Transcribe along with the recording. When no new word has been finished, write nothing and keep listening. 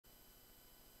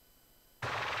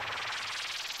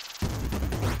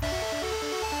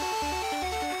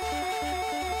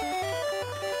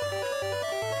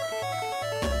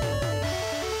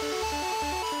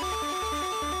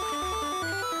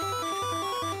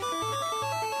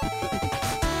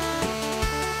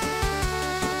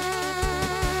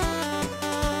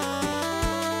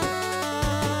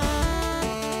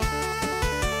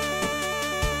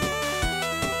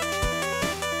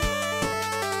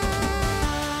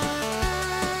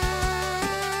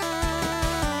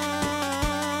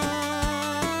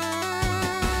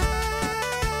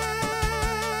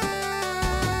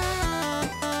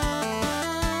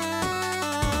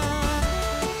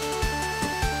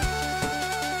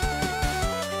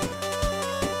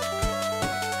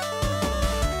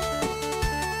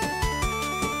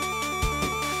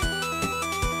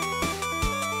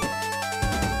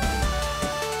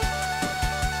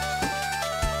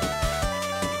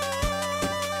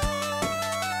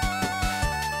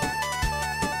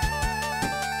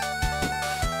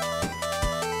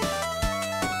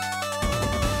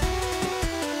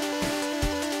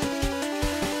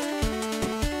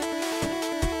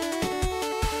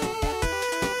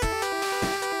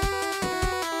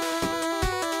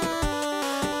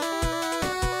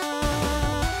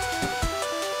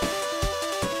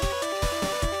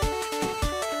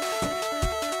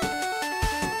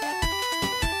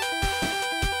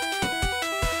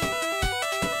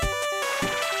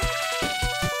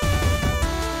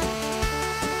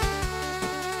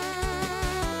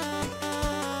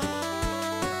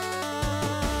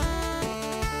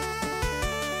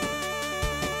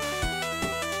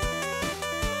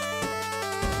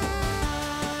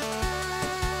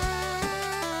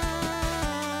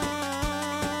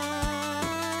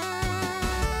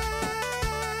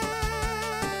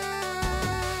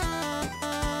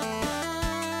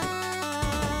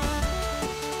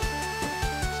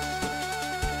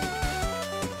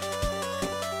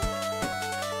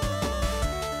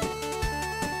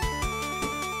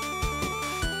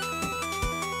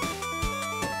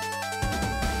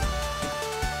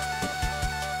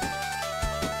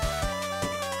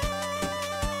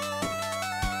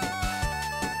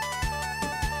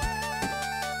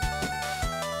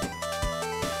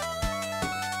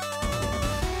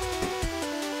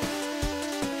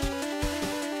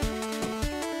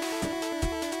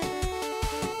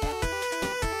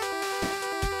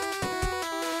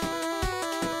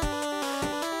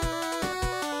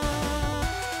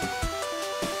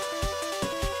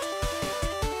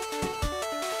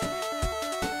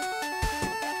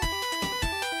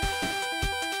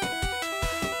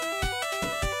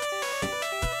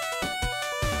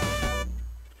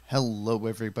Hello,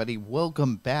 everybody.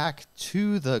 Welcome back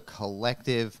to the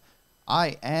collective.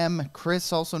 I am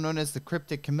Chris, also known as the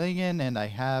Cryptic Chameleon, and I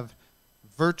have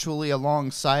virtually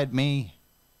alongside me...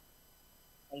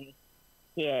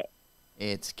 Kit.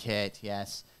 It's Kit,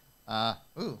 yes.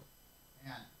 Ooh.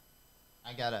 Hang on.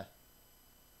 I gotta...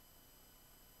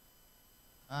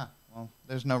 well,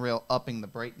 there's no real upping the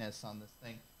brightness on this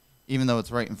thing, even though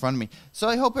it's right in front of me. So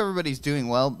I hope everybody's doing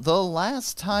well. The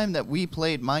last time that we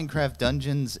played Minecraft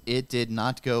Dungeons, it did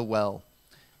not go well.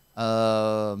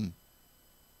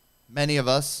 Many of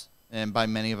us, and by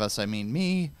many of us I mean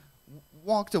me,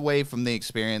 walked away from the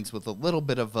experience with a little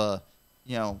bit of a,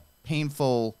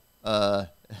 painful,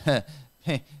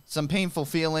 some painful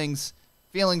feelings.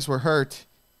 Feelings were hurt.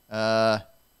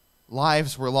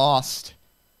 Lives were lost.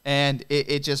 And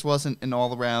it just wasn't an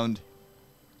all-around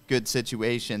good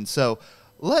situation. So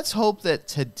let's hope that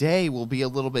today will be a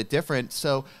little bit different.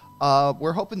 So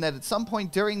we're hoping that at some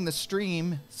point during the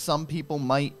stream, some people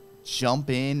might jump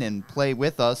in and play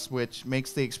with us, which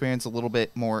makes the experience a little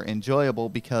bit more enjoyable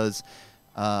because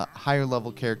higher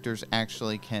level characters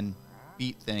actually can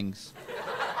beat things.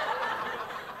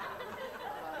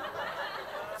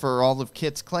 For all of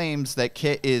Kit's claims that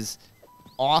Kit is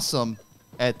awesome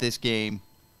at this game,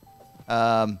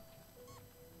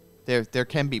 there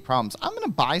can be problems. I'm gonna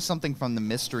buy something from the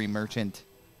mystery merchant.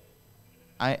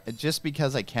 Just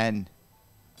because I can.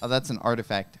 Oh, that's an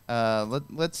artifact.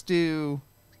 Let's do.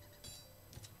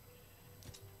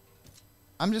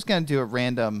 I'm just gonna do a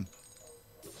random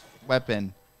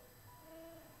weapon.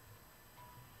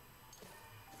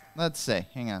 Let's see.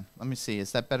 Hang on. Let me see.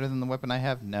 Is that better than the weapon I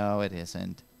have? No, it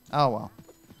isn't. Oh well.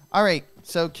 All right.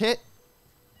 So Kit,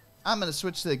 I'm gonna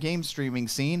switch to the game streaming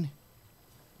scene.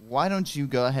 Why don't you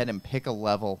go ahead and pick a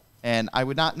level? And I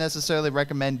would not necessarily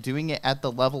recommend doing it at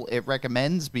the level it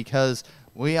recommends because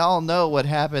we all know what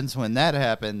happens when that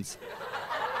happens.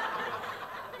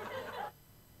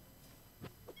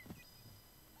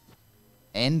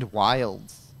 End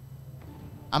wilds.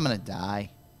 I'm gonna die.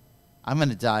 I'm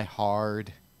gonna die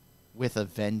hard with a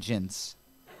vengeance.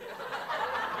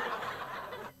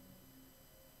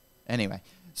 Anyway,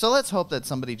 so let's hope that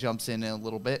somebody jumps in a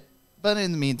little bit. But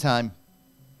in the meantime,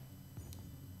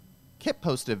 Kit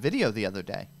posted a video the other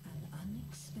day.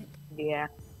 Yeah.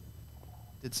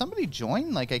 Did somebody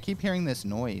join? Like, I keep hearing this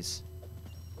noise.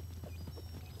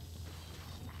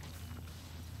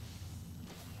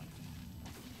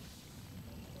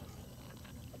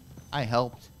 I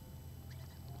helped.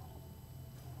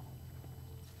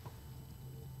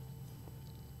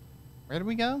 Where do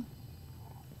we go?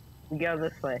 We go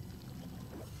this way.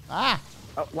 Ah!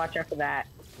 Oh, watch out for that.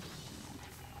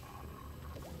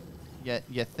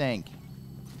 You think.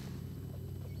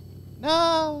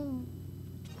 No!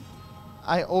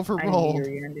 I overrolled. I knew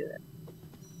you were gonna do that.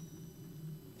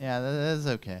 Yeah, that is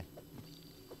okay.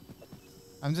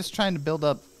 I'm just trying to build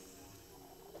up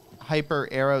hyper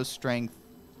arrow strength,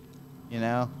 you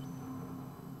know?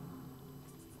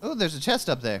 Oh, there's a chest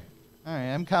up there. Alright,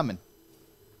 I'm coming.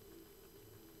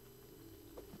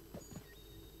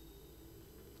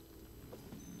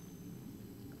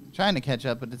 Trying to catch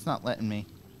up, but it's not letting me.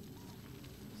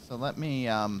 So let me,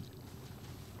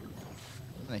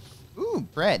 ooh,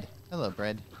 bread. Hello,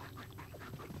 bread.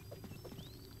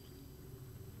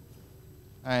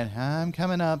 Alright, I'm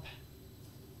coming up.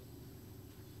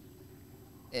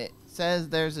 It says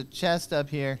there's a chest up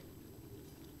here.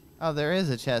 Oh, there is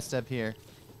a chest up here.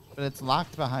 But it's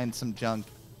locked behind some junk.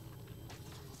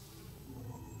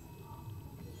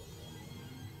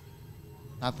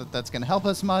 Not that that's going to help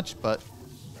us much, but...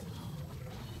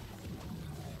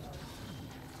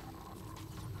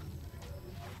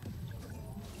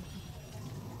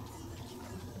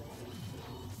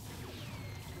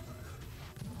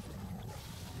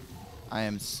 I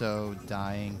am so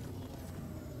dying.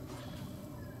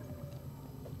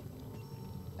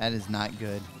 That is not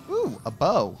good. Ooh, a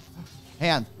bow.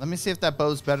 Hang on. Let me see if that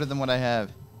bow's better than what I have.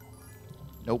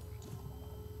 Nope.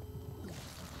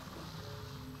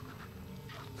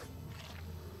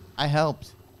 I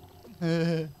helped.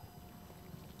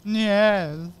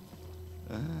 Yes.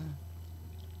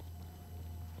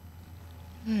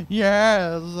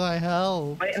 Yes, I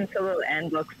helped. Wait until the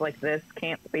end looks like this.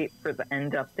 Can't wait for the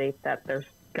end update that they're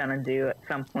gonna do at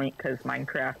some point because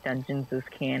Minecraft Dungeons is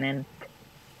canon.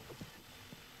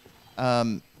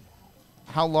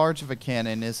 How large of a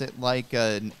cannon? Is it like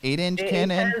an 8-inch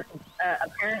cannon? Says,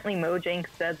 apparently Mojang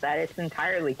said that it's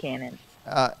entirely canon.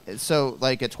 So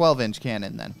like a 12-inch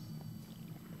cannon then.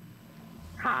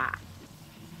 Ha!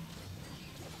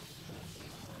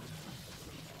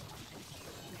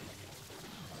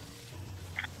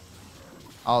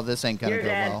 Oh, this ain't gonna You're go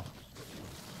dead. well.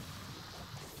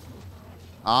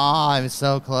 Ah, I was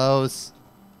so close.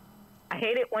 I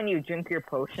hate it when you drink your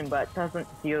potion, but it doesn't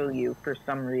heal you for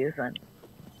some reason.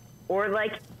 Or,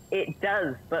 like, it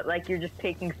does, but, like, you're just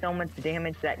taking so much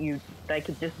damage that you, like,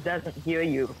 it just doesn't heal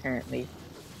you, apparently.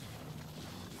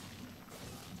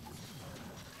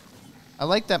 I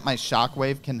like that my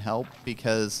shockwave can help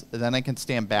because then I can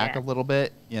stand back a little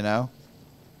bit, you know?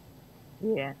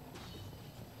 Yeah.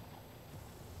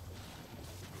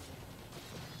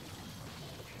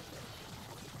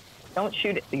 Don't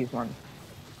shoot at these ones.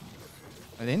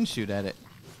 I didn't shoot at it.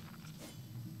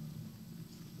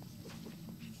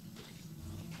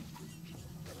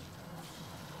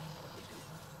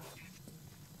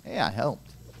 Hey, I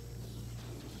helped.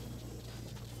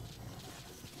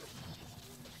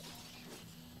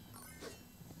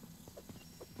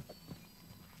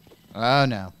 Oh,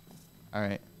 no. All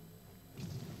right.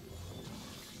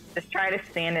 Just try to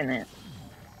stand in it.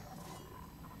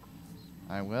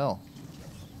 I will.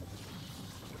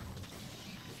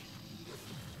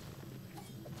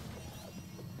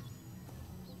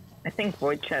 I think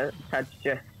Void Touch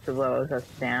just slows us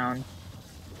down.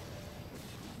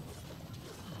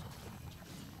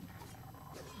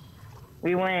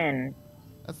 We win.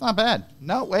 That's not bad.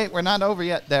 No, wait, we're not over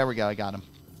yet. There we go. I got him.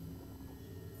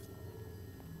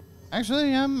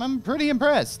 Actually, I'm pretty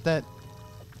impressed that...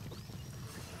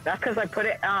 That's because I put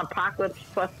it on Apocalypse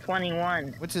plus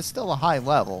 21. Which is still a high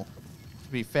level, to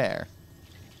be fair.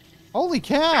 Holy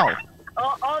cow!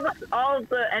 all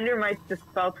the Endermites just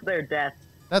fell to their death.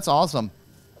 That's awesome.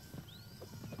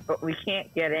 But we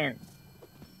can't get in.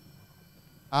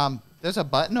 There's a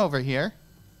button over here.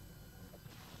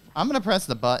 I'm gonna press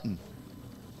the button.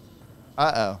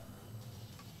 Uh-oh.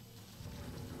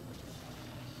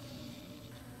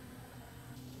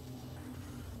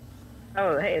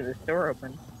 Oh, hey, this door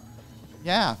opened.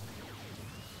 Yeah.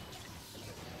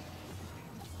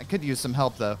 I could use some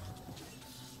help, though.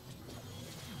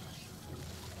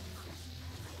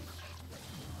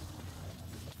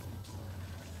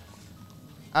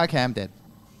 Okay, I'm dead.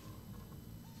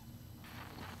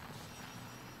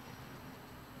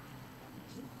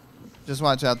 Just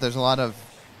watch out. There's a lot of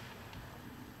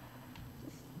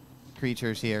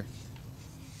creatures here.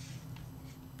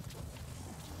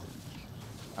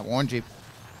 I warned you.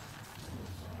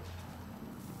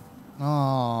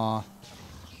 Aww.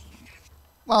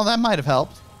 Well, that might have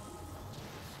helped.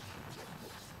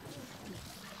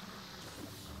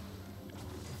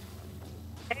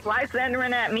 Hey, why is the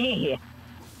Enderman at me?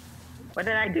 What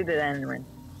did I do to the Enderman?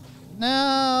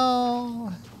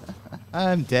 No.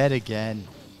 I'm dead again.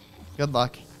 Good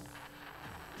luck.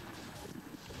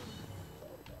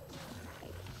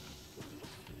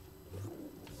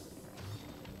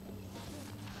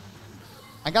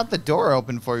 I got the door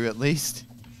open for you at least.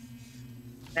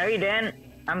 No, you didn't.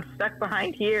 I'm stuck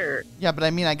behind here. Yeah, but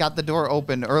I mean I got the door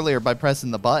open earlier by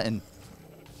pressing the button.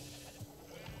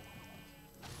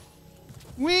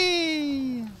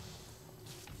 Whee!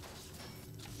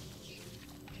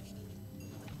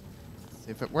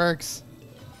 See if it works.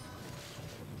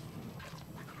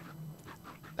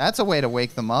 That's a way to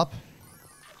wake them up.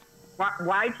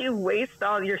 Why'd you waste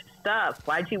all your stuff?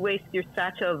 Why'd you waste your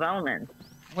Satchel of Elements?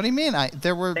 What do you mean?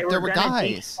 There were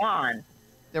guys. Despawn.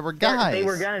 There were guys. They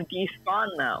were gonna despawn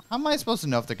though. How am I supposed to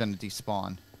know if they're gonna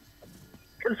despawn?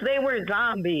 Because they were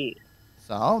zombies.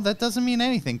 So that doesn't mean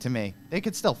anything to me. They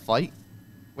could still fight.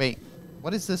 Wait,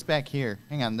 what is this back here?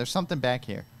 Hang on, there's something back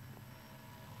here.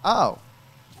 Oh.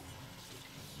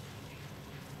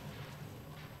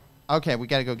 Okay, we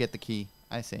gotta go get the key.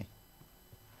 I see.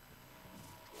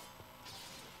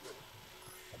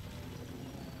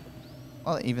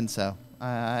 Well, even so,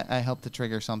 I helped to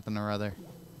trigger something or other,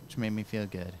 which made me feel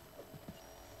good.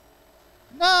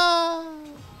 No!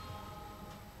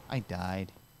 I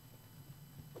died.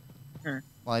 Well,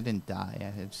 I didn't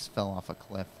die. I just fell off a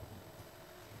cliff.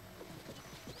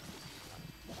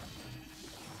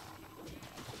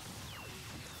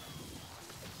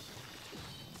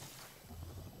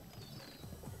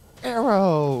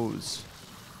 Arrows!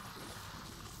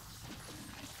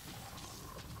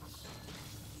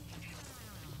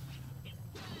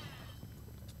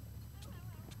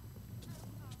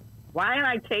 Why am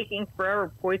I taking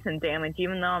forever poison damage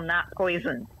even though I'm not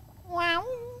poisoned? Wow.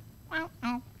 Wow.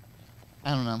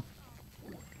 I don't know.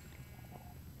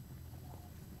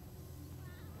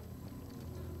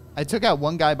 I took out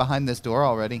one guy behind this door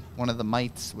already. One of the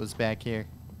mites was back here.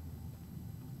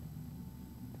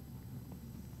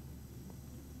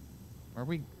 Where are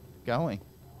we going?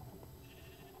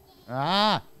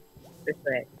 Ah! This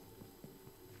way.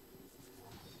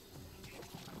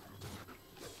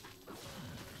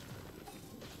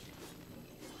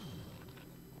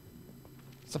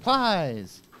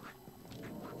 Supplies.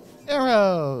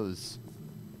 Arrows.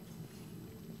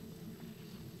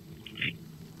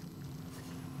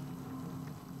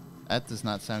 That does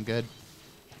not sound good.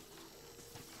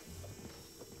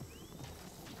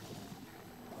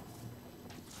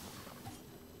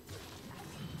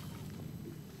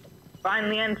 Find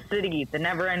the end city, the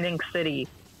never-ending city.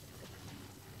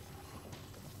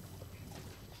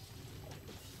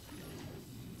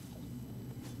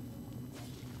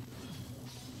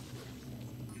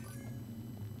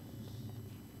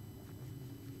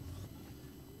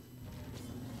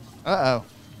 Uh-oh.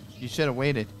 You should have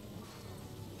waited.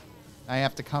 I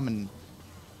have to come and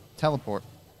teleport.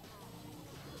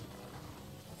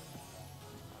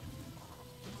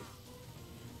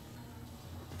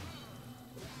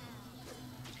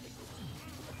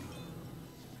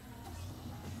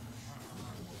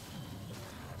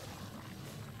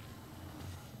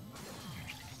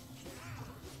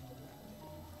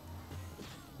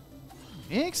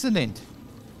 Excellent.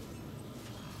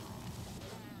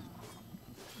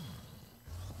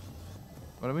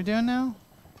 What are we doing now?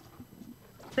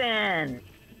 Then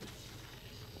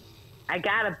I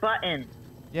got a button.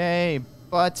 Yay,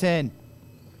 button.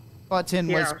 Button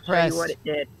Here, was I'll show pressed. you what it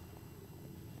did.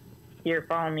 Here,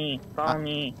 follow me. Follow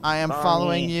me. I am follow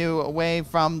following me. you away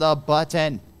from the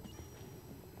button.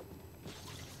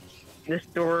 This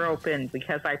door opened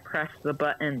because I pressed the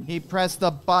button. He pressed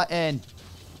the button.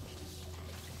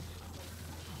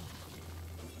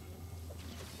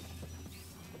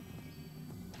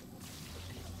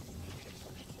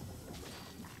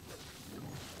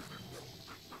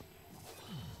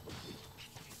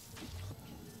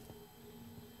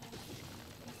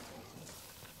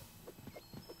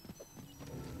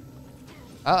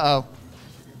 Uh-oh.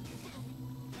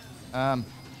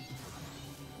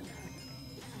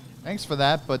 Thanks for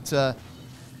that, but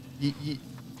you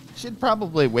should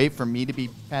probably wait for me to be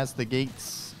past the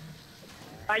gates.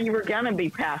 Thought you were gonna be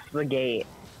past the gate.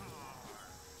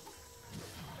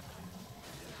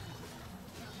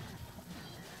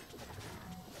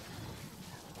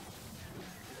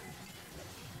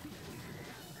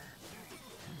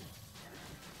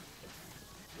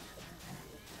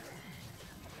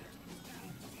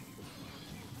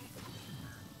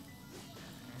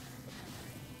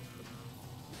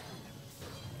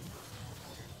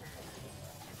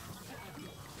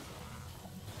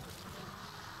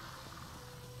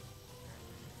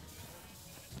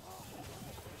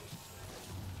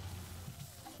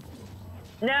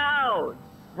 No!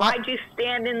 Why'd you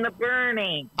stand in the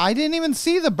burning? I didn't even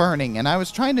see the burning, and I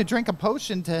was trying to drink a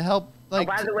potion to help, like...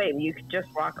 Oh, by the way, you could just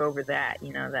walk over that.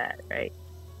 You know that, right?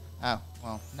 Oh,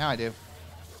 well, now I do.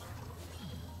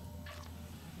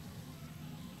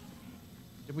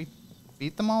 Did we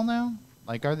beat them all now?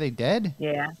 Like, are they dead?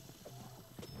 Yeah.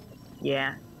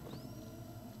 Yeah.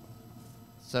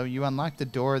 So you unlocked a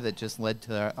door that just led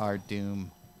to our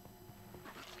doom.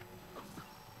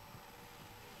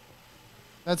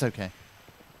 That's okay.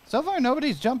 So far,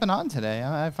 nobody's jumping on today.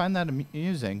 I find that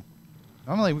amusing.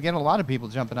 Normally, we get a lot of people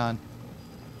jumping on.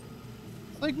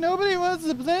 It's like nobody wants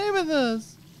to play with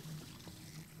us.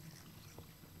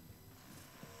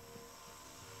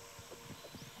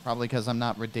 Probably because I'm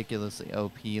not ridiculously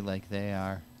OP like they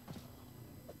are.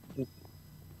 I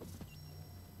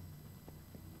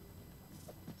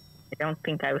don't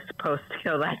think I was supposed to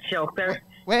kill that shelter.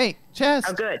 Wait, chest!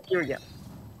 Oh, good. Here we go.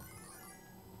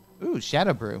 Ooh,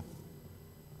 Shadow Brew.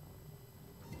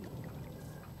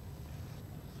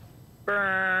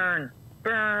 Burn!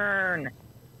 Burn!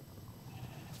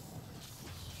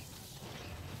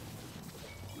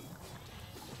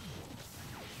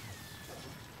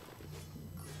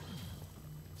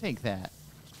 Take that.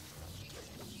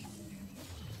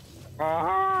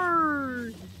 Oh.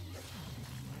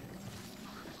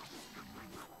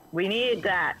 We need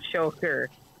that shulker,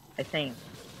 I think.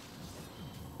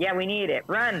 Yeah, we need it.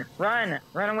 Run! Run!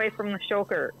 Run away from the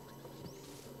shulker.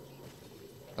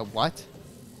 The what?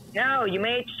 No, you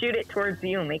may shoot it towards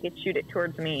you. Make it shoot it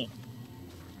towards me.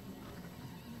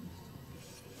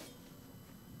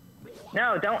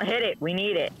 No, don't hit it. We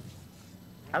need it.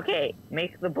 Okay,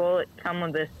 make the bullet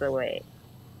come this way.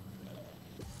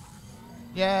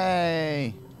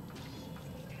 Yay!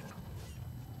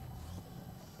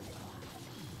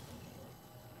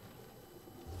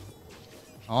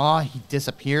 Oh, he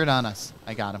disappeared on us.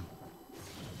 I got him.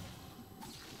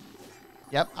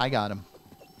 Yep, I got him.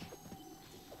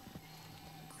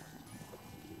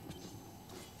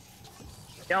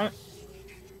 Don't.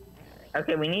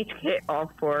 Okay, we need to hit all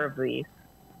 4 of these.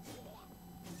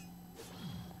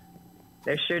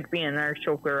 There should be another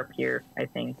choker up here, I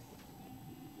think.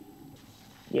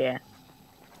 Yeah.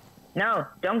 No,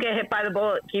 don't get hit by the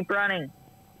bullet. Keep running.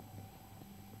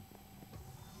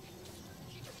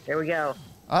 There we go.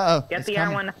 Uh-oh. Get the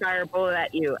R1 to fire a bullet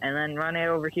at you, and then run it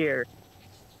over here.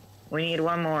 We need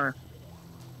one more.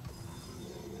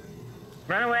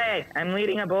 Run away! I'm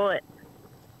leading a bullet.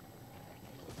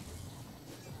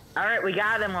 Alright, we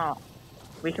got them all.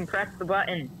 We can press the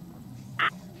button.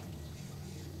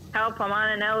 Help, I'm on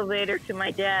an elevator to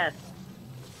my death.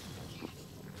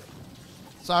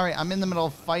 Sorry, I'm in the middle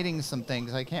of fighting some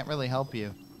things. I can't really help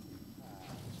you.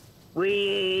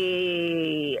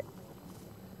 We...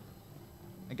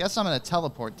 I guess I'm going to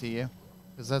teleport to you.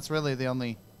 Because that's really the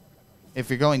only... If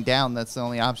you're going down, that's the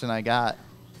only option I got.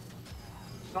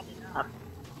 I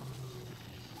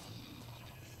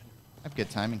have good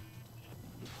timing.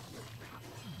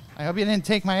 I hope you didn't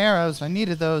take my arrows. I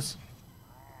needed those.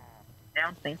 I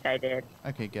don't think I did.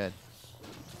 Okay, good.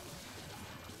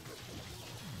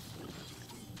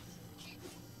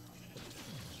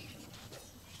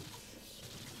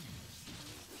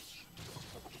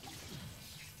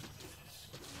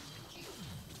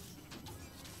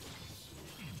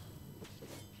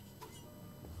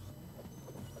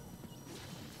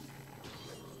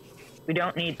 We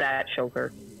don't need that,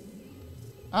 Shulker.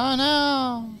 Oh,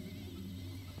 no.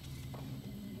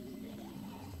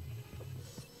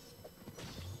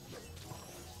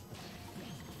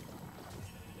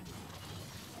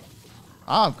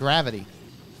 Oh, gravity.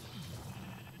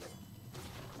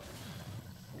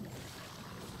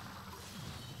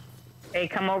 Hey,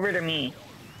 come over to me.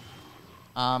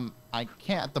 I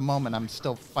can't at the moment. I'm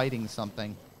still fighting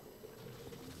something.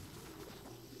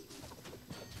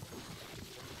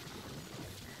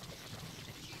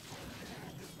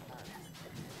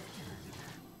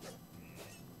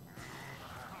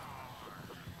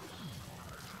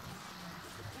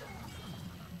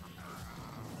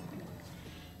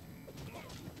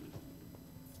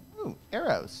 Ooh,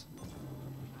 arrows.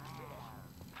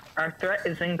 Our threat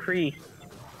is increased.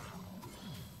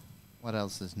 What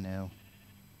else is new?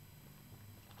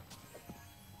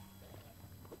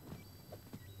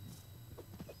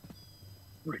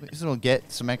 At least it'll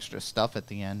get some extra stuff at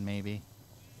the end, maybe.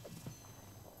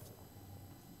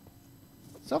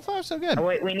 So far, so good. Oh,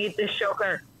 wait, we need this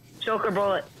Shulker. Shulker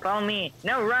bullet, follow me.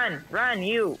 No, run, run,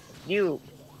 you,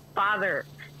 father.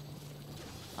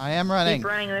 I am running. Keep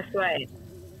running this way.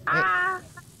 Ah!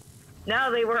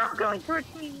 No, they were all going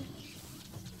towards me.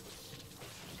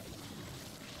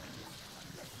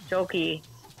 Jokey,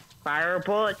 fire a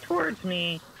bullet towards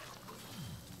me.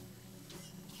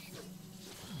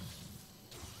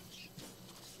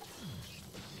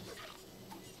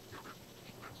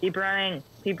 Keep running,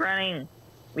 keep running.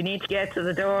 We need to get to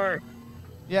the door.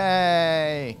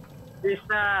 Yay! Free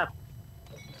stuff.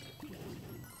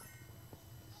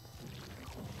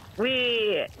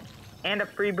 And a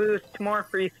free boost, more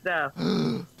free stuff.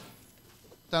 Don't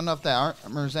know if that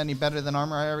armor's any better than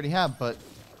armor I already have, but...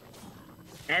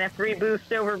 And a free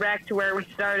boost over back to where we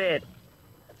started.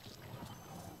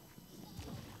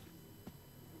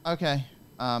 Okay.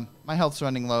 My health's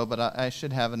running low, but I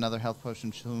should have another health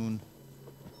potion soon.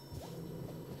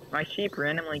 My sheep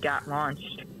randomly got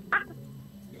launched.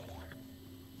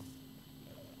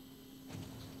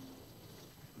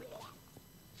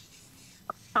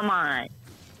 Come on.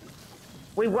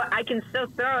 Wait, what? I can still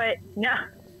throw it. No.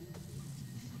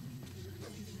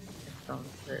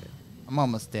 I'm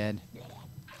almost dead.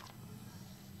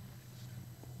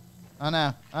 Oh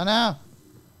no. Oh no.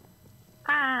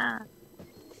 Ah.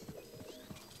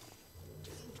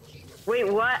 Wait,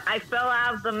 what? I fell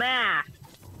out of the map.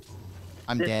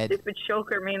 I'm dead. This stupid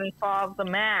choker made me fall off the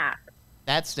map.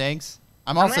 That stinks.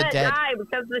 I'm also dead. I'm gonna die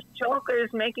because this choker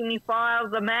is making me fall out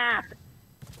of the map.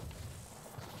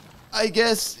 I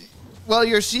guess. Well,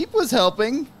 your sheep was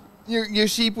helping. Your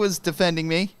sheep was defending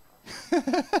me.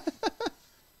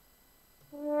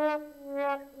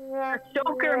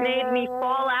 Choker made me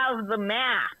fall out of the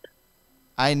map.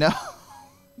 I know.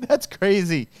 That's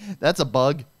crazy. That's a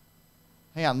bug.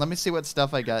 Hang on, let me see what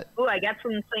stuff I got. Ooh, I got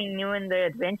something new in the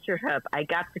Adventure Hub. I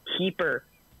got the Keeper.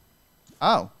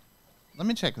 Oh. Let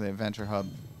me check the Adventure Hub.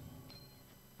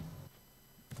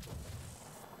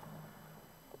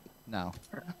 No.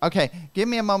 Okay, give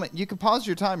me a moment. You can pause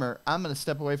your timer. I'm going to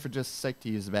step away for just a sec to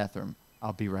use the bathroom.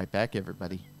 I'll be right back,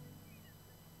 everybody.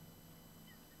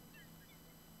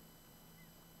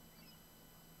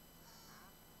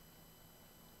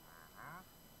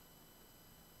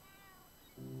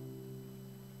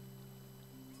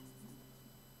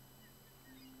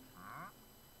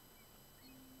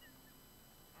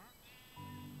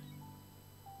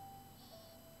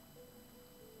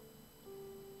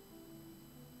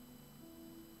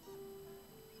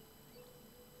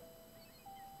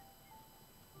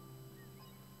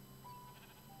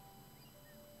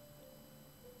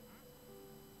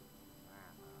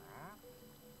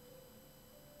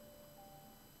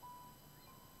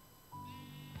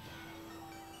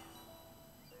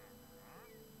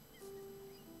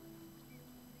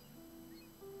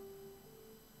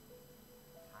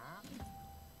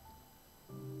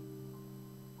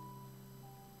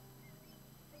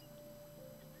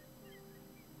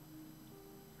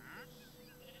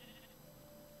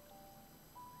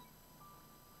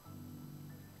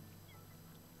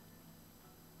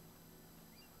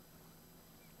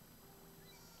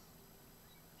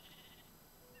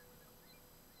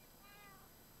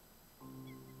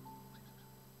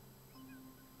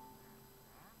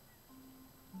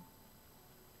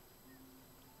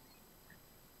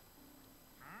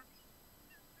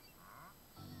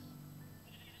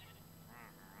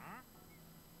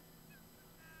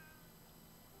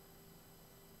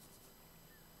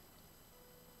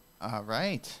 All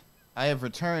right. I have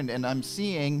returned, and I'm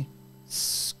seeing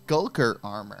Skulker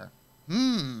armor.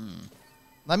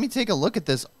 Let me take a look at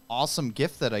this awesome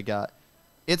gift that I got.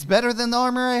 It's better than the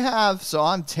armor I have, so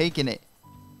I'm taking it.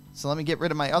 So let me get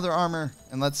rid of my other armor,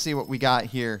 and let's see what we got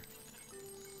here.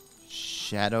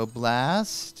 Shadow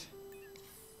Blast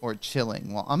or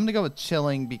Chilling? Well, I'm going to go with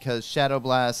Chilling because Shadow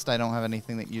Blast, I don't have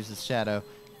anything that uses Shadow.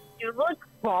 You look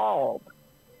bald.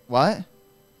 What?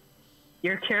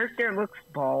 Your character looks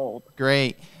bald.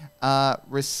 Great.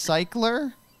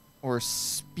 Recycler or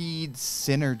Speed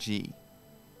Synergy?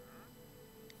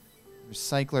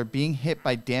 Recycler. Being hit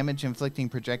by damage-inflicting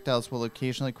projectiles will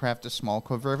occasionally craft a small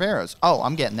quiver of arrows. Oh,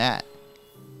 I'm getting that.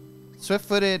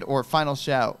 Swift-footed or Final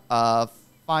Shout?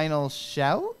 Final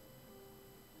Shout?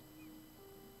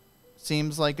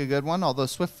 Seems like a good one, although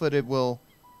Swift-footed will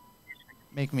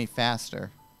make me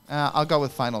faster. I'll go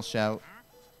with Final Shout.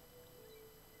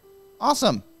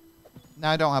 Awesome.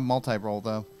 Now I don't have multi-roll,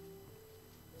 though.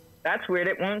 That's weird.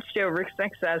 It won't show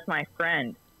Rixix as my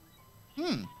friend.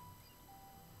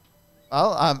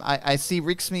 Well, I see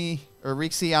Rixie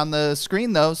on the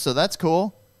screen, though, so that's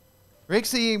cool.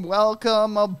 Rixie,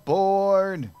 welcome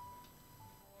aboard.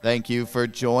 Thank you for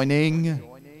joining.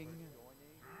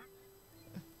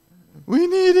 We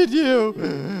needed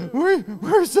you.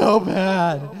 We're so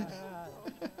bad.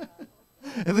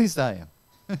 At least I am.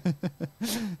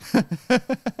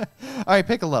 All right,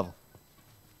 pick a level.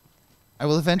 I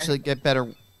will eventually get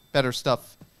better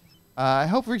stuff. I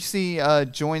hope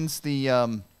Rixie joins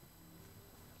the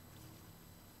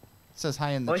says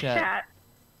hi in the Voice chat.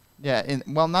 Yeah,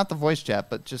 well, not the voice chat,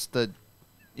 but just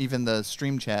even the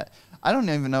stream chat. I don't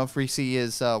even know if Rixie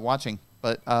is watching,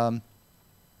 but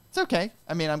it's okay.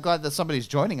 I mean, I'm glad that somebody's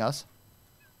joining us.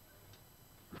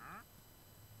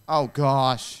 Oh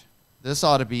gosh, this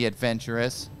ought to be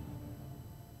adventurous.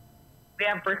 We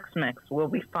have Rixmix. We'll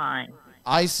be fine.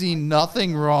 I see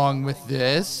nothing wrong with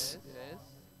this.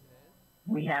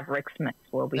 We have Rixmix.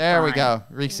 We'll be fine. There we go.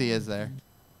 Rixie is there.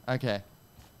 Okay.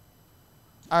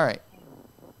 All right.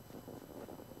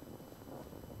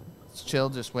 Let's chill.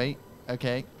 Just wait.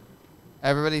 Okay.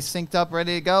 Everybody's synced up,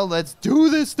 ready to go. Let's do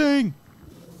this thing.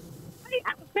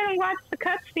 I'm gonna watch the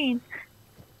cutscene.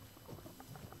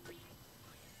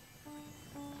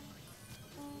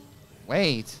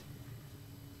 Wait.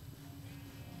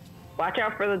 Watch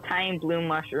out for the tiny blue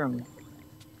mushrooms.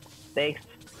 They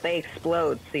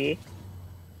explode. See?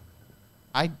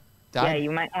 I died. Yeah,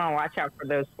 you might want to watch out for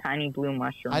those tiny blue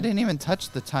mushrooms. I didn't even touch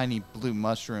the tiny blue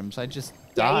mushrooms. I just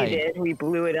Yeah, died. you did. We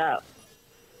blew it up.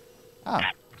 Oh.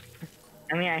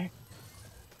 I mean,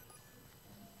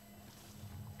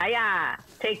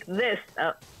 take this.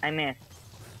 Oh, I missed.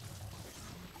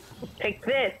 Take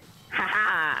this. Ha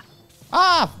ha.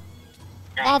 Ah!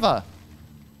 Lava.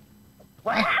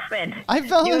 What happened? I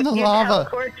fell in the you lava.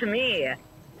 Teleport to me.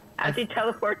 How'd you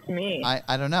teleport to me?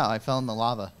 I don't know. I fell in the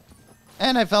lava.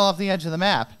 And I fell off the edge of the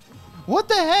map. What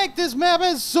the heck? This map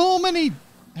has so many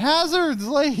hazards.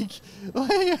 It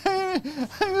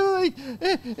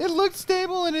looks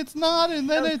stable and it's not. And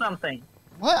then Kill something.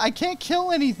 What? I can't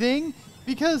kill anything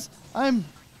because I'm...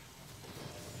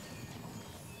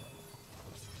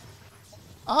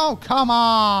 Oh, come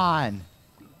on.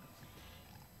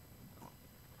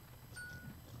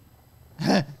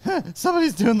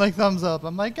 Somebody's doing like thumbs up.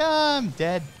 I'm like, I'm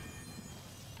dead.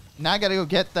 Now I gotta go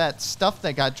get that stuff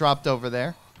that got dropped over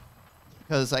there.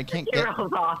 Because I can't get...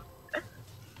 off.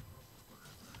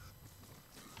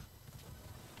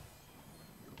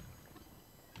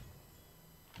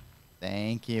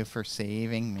 Thank you for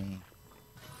saving me.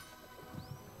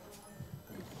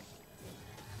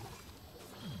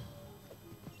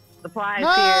 Supplies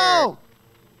No!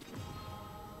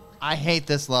 I hate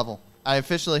this level. I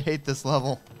officially hate this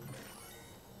level.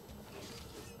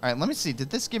 All right, let me see.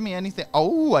 Did this give me anything?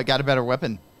 Oh, I got a better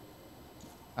weapon.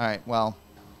 All right, well,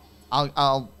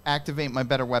 I'll activate my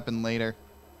better weapon later.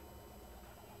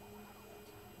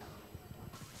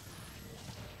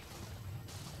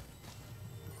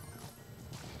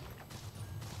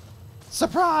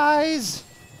 Surprise!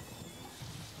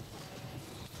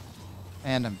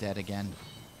 And I'm dead again.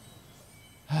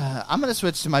 I'm going to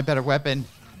switch to my better weapon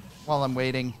while I'm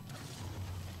waiting.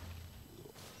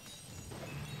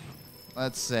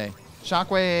 Let's see.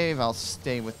 Shockwave, I'll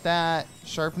stay with that.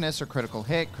 Sharpness or critical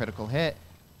hit. Critical hit.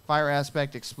 Fire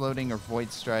aspect, exploding, or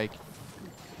void strike.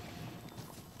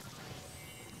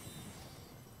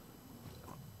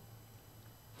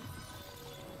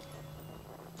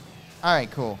 Alright,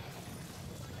 cool.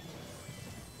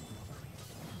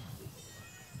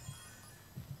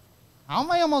 How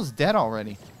am I almost dead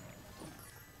already?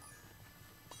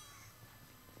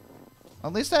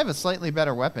 At least I have a slightly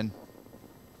better weapon.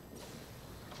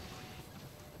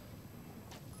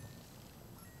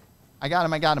 I got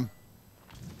him, I got him.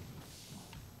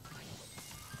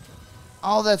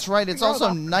 Oh, that's right. It's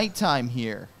also nighttime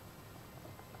here.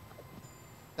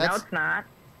 No, it's not.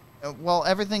 Well,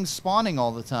 everything's spawning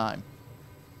all the time.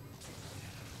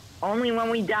 Only when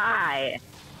we die.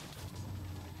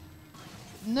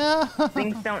 No.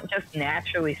 Things don't just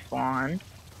naturally spawn.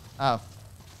 Oh.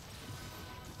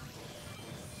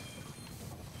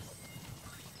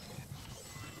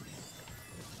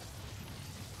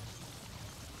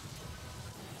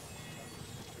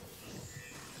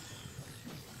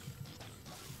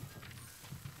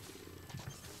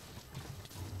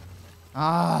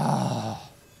 Ah,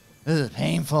 this is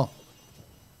painful.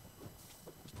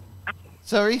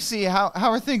 So, Reese, how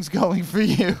are things going for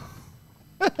you?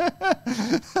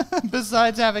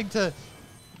 Besides having to...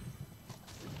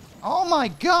 Oh my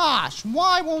gosh,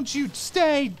 why won't you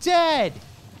stay dead?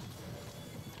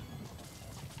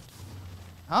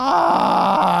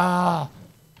 Ah!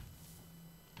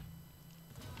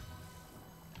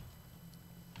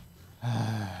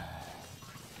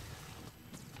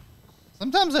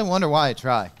 Sometimes I wonder why I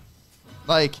try.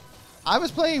 Like, I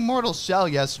was playing Mortal Shell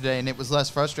yesterday and it was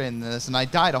less frustrating than this, and I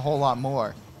died a whole lot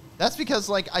more. That's because,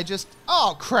 like, I just...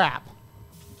 Oh, crap!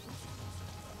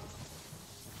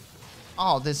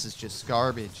 Oh, this is just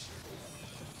garbage.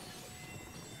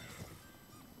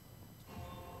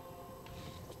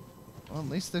 Well, at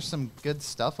least there's some good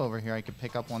stuff over here I could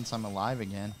pick up once I'm alive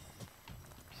again.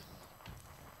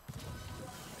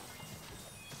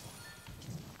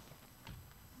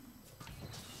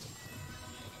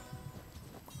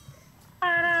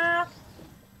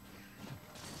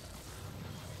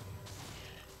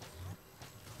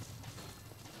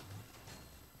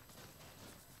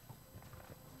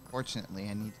 Fortunately,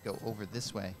 I need to go over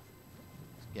this way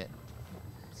to get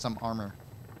some armor.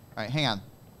 All right, hang on.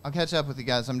 I'll catch up with you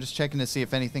guys. I'm just checking to see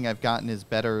if anything I've gotten is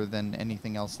better than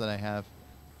anything else that I have.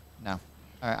 No. All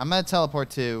right, I'm going to teleport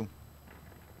to...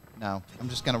 No, I'm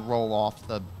just going to roll off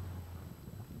the...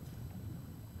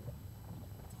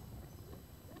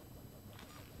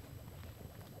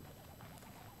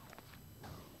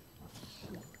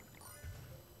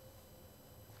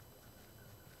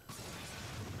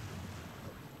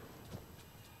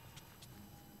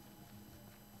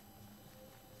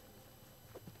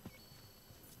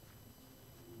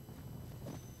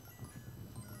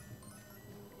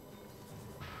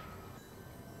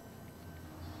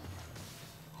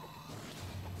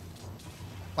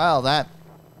 Wow, that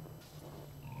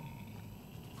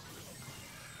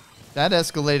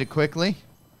escalated quickly.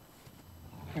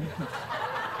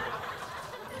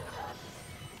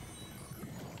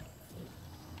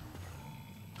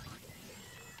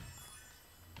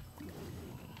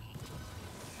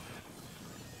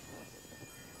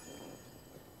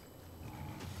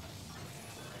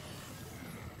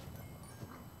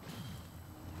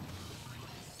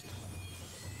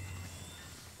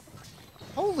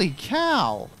 Holy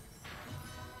cow!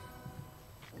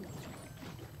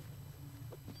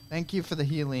 Thank you for the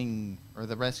healing, or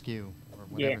the rescue, or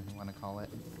whatever you want to call it.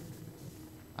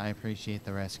 I appreciate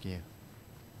the rescue.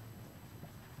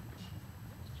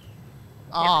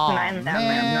 Oh,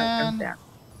 man!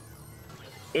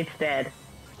 It's dead.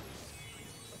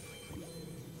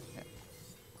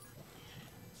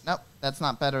 Nope, that's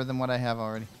not better than what I have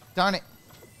already. Darn it!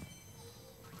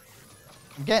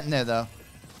 I'm getting there, though.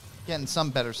 Getting some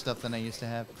better stuff than I used to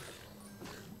have.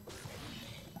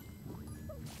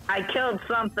 I killed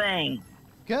something.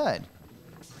 Good.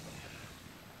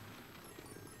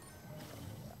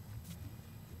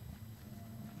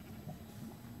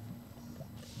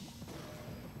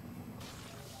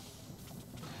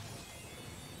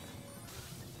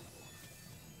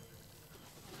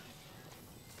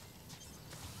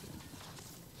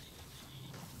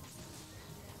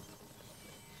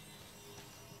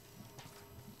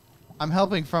 I'm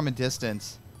helping from a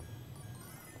distance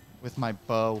with my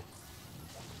bow.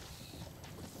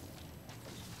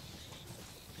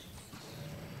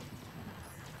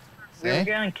 We're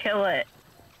gonna kill it.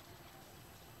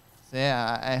 So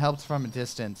yeah, I helped from a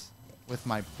distance with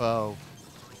my bow.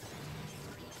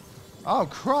 Oh,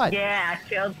 crud. Yeah, I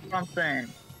killed something.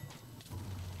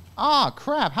 Oh,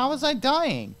 crap. How was I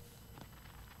dying?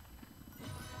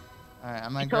 Alright,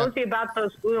 I'm gonna I told you about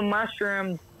those blue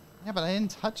mushrooms. Yeah, but I didn't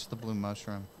touch the blue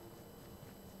mushroom.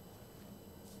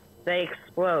 They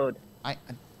explode.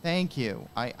 Thank you.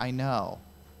 I know.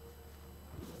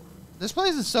 This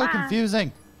place is so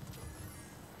confusing.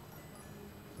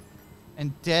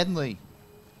 And deadly.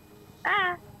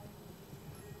 Ah.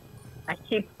 I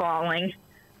keep falling.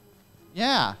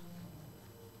 Yeah.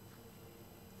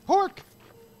 Pork!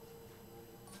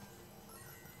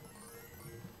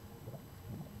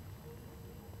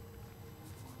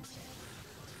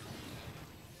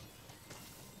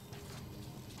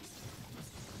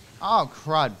 Oh,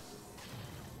 crud.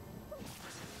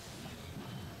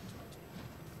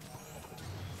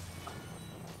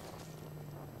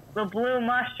 The blue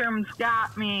mushrooms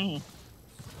got me.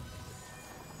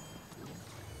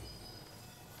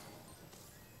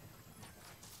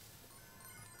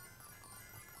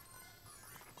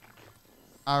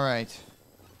 All right.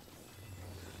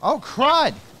 Oh,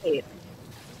 crud! Hey.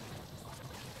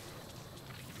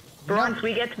 For You know- once,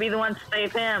 we get to be the ones to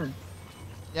save him.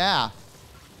 Yeah.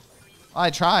 Well, I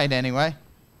tried anyway.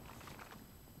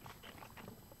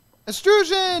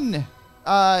 Extrusion!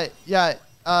 Yeah,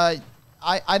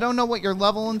 I don't know what your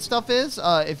level and stuff is.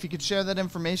 If you could share that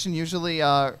information, usually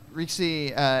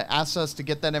Rixie asks us to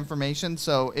get that information.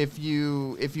 So if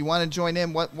you want to join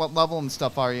in, what level and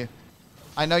stuff are you?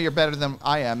 I know you're better than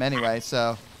I am anyway,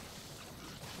 so.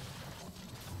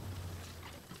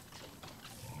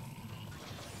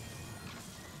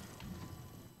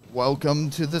 Welcome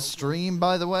to the stream,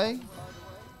 by the way.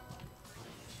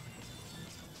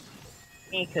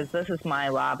 Because this is my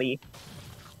lobby.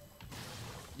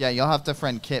 Yeah, you'll have to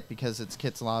friend Kit because it's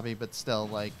Kit's lobby, but still,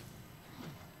 like,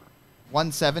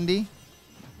 170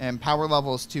 and power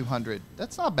level is 200.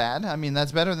 That's not bad. I mean,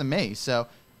 that's better than me. So,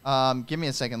 give me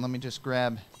a second. Let me just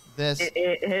grab this.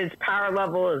 His power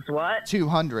level is what?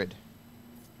 200.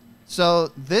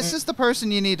 So, this is the person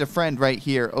you need to friend right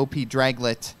here, OP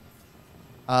Draglet.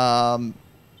 And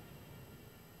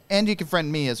you can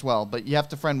friend me as well, but you have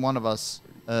to friend one of us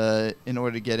in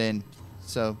order to get in.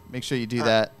 So, make sure you do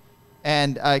that.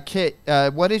 And Kit,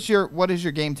 what is your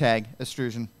game tag,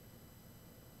 Extrusion?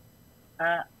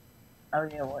 Oh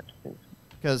yeah, what?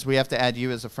 Because we have to add you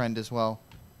as a friend as well.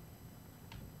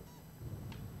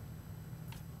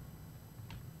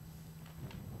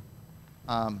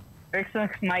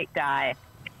 Rixmix might die.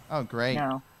 Oh, great.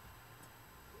 No,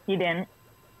 he didn't.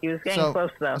 He was getting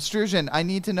close though. Extrusion, I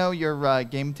need to know your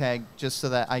game tag just so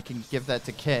that I can give that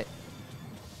to Kit.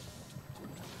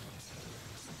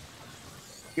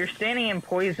 You're standing in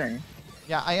poison.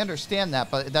 Yeah, I understand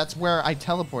that, but that's where I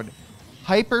teleported.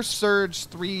 Hyper Surge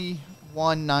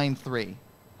 3193.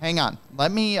 Hang on.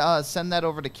 Let me send that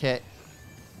over to Kit.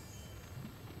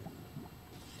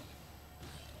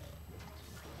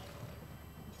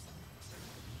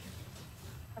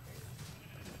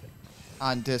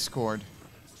 On Discord.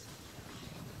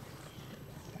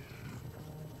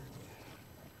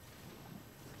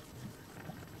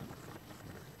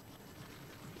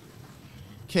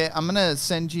 Kit, I'm going to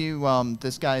send you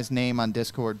this guy's name on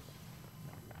Discord.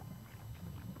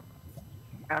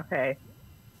 Okay.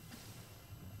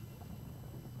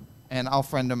 And I'll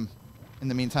friend him in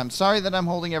the meantime. Sorry that I'm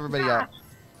holding everybody up.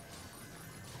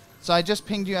 So I just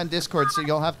pinged you on Discord, so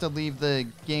you'll have to leave the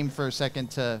game for a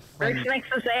second to friend. Rixmix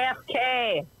is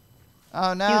AFK.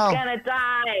 Oh, no. He's gonna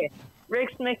die.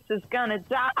 Rixmix is gonna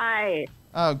die.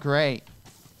 Oh, great.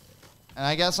 And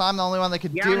I guess I'm the only one that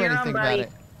could do anything about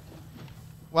it.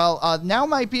 Well, now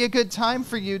might be a good time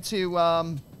for you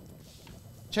to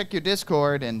check your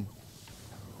Discord and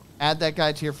add that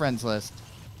guy to your friends list.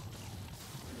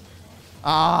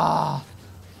 Ah.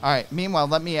 All right. Meanwhile,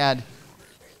 let me add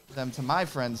them to my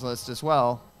friends list as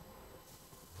well.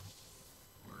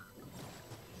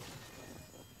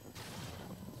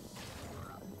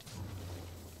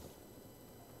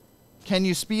 Can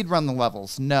you speedrun the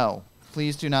levels? No.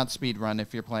 Please do not speedrun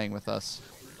if you're playing with us.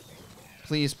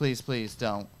 Please, please, please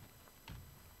don't.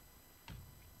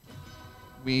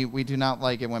 We do not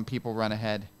like it when people run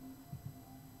ahead.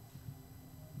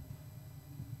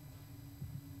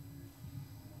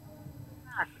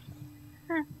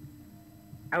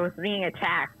 I was being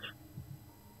attacked.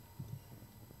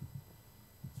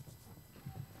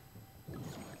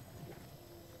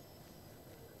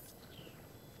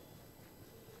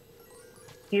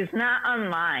 He's not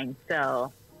online,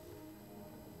 so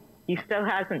he still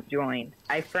hasn't joined.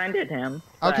 I friended him.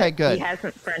 Okay, good. He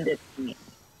hasn't friended me.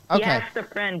 Okay. He has to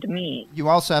friend me. You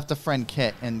also have to friend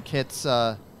Kit, and Kit's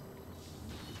oh,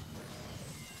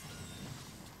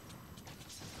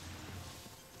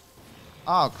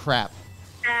 crap.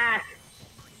 Ah,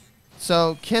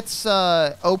 So Kit's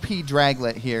OP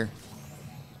Draglet here.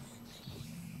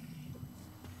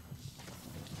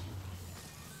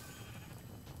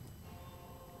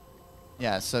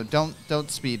 Yeah, so don't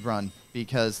speed run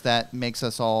because that makes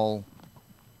us all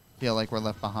feel like we're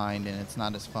left behind and it's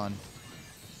not as fun.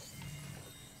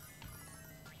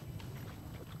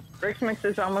 Rixmix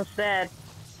is almost dead.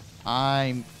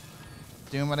 I'm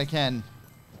doing what I can.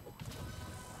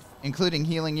 including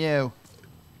healing you.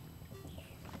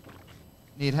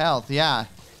 Need health, yeah.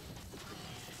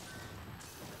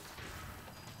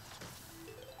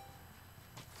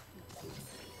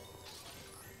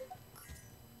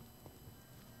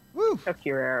 Woo! Took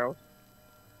your arrows.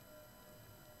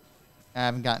 I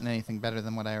haven't gotten anything better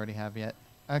than what I already have yet.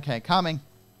 Okay, coming.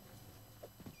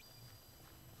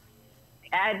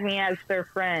 Add me as their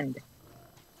friend.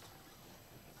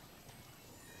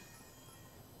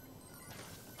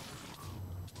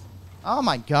 Oh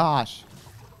my gosh.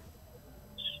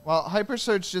 Well, Hyper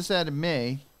Surge just added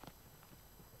me.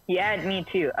 He added me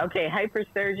too. Okay, Hyper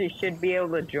Surge, you should be able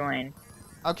to join.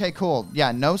 Okay, cool.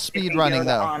 Yeah, no If speed you running go to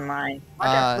though. Online. I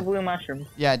got the blue mushrooms.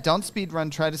 Yeah, don't speed run.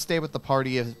 Try to stay with the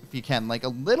party if you can. Like, a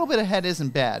little bit ahead isn't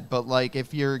bad, but like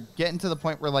if you're getting to the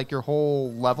point where like your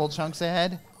whole level chunks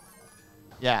ahead,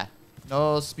 yeah,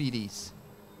 no speedies.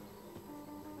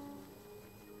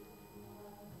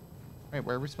 Wait,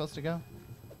 where are we supposed to go?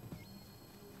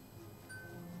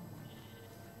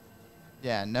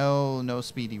 Yeah, no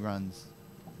speedy runs.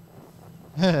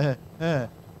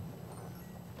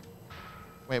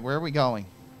 Wait, where are we going?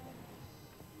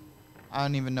 I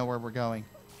don't even know where we're going.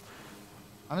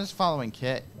 I'm just following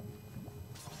Kit.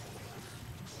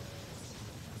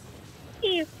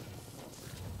 Ew.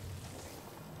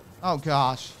 Oh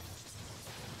gosh.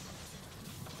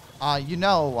 You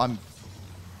know I'm.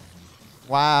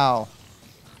 Wow.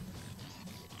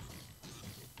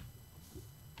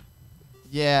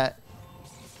 Yeah.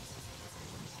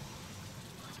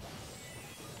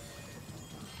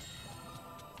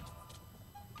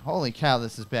 Holy cow,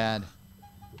 this is bad.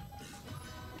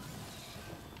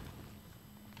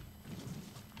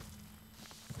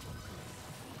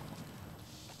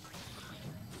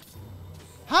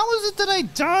 How is it that I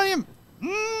die?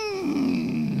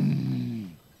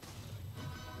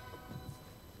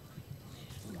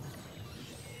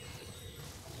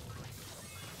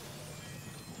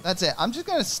 That's it. I'm just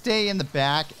gonna stay in the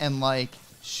back and like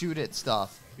shoot at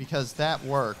stuff because that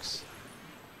works.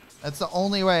 That's the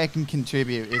only way I can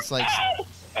contribute. It's like.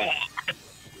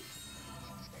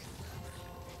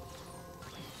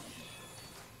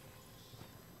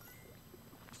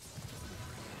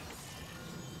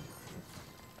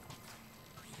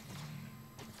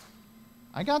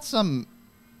 I got some.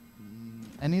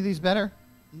 Any of these better?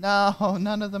 No,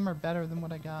 none of them are better than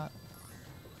what I got.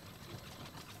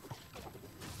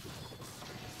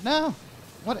 No.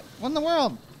 What in the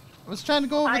world? I was trying to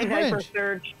go over the bridge. Hyper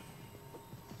Surge.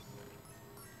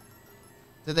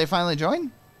 Did they finally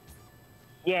join?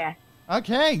 Yeah.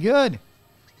 Okay, good.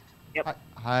 Yep.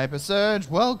 Hyper Surge,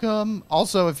 welcome.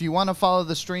 Also, if you want to follow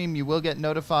the stream, you will get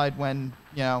notified when,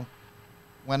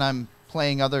 when I'm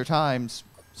playing other times.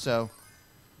 So,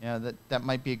 yeah, that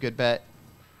might be a good bet.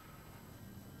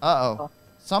 Uh-oh.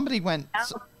 Somebody went...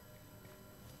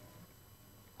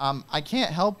 I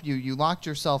can't help you. You locked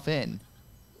yourself in.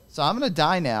 So I'm going to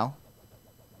die now.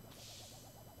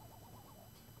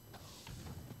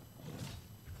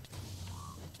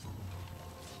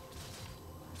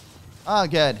 Oh,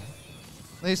 good.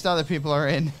 At least other people are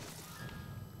in.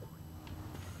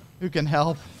 Who can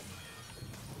help?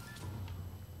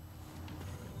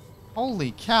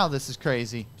 Holy cow, this is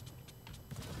crazy.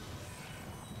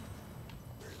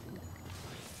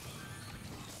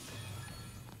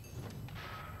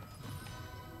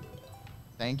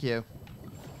 Thank you.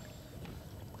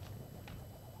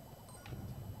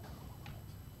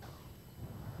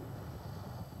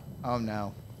 Oh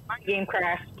no. My game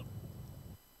crashed.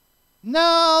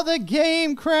 No, the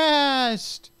game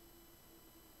crashed.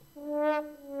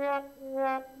 No.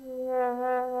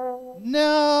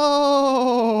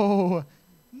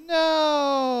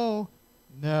 No.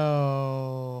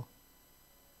 No.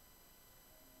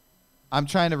 I'm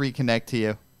trying to reconnect to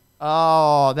you.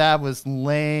 Oh, that was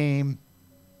lame.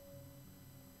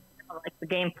 Like the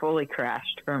game fully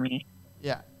crashed for me.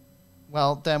 Yeah.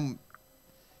 Well, then.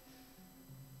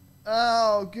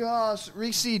 Oh gosh,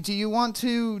 Rixie, do you want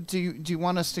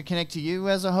us to connect to you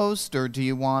as a host, or do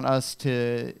you want us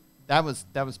to? That was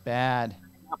bad.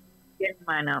 Get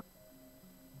mine up.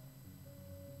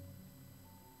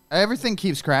 Everything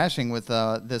keeps crashing with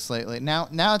this lately. Now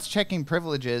it's checking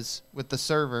privileges with the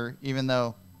server, even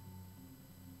though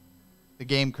the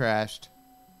game crashed.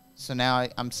 So now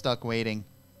I'm stuck waiting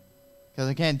because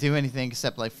I can't do anything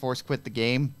except like force quit the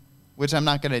game, which I'm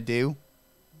not gonna do.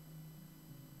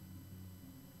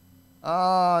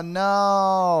 Oh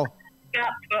no!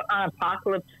 Got put on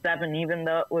Apocalypse 7 even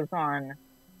though it was on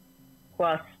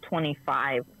plus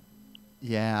 25.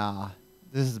 Yeah,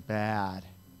 this is bad.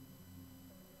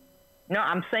 No,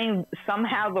 I'm saying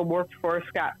somehow the workforce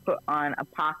got put on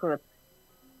Apocalypse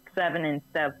 +7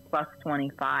 instead of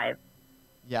 +25.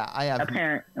 Yeah, I have.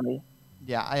 Apparently.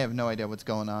 Yeah, I have no idea what's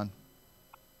going on.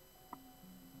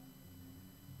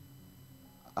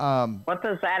 What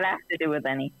does that have to do with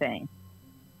anything?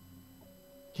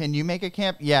 Can you make a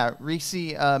camp? Yeah,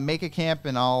 Reese, make a camp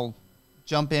and I'll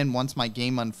jump in once my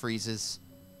game unfreezes.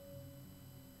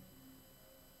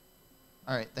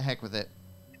 All right, the heck with it.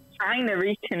 Trying to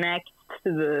reconnect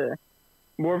to the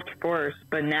warped forest,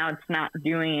 but now it's not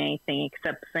doing anything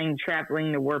except saying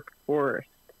traveling the warped forest.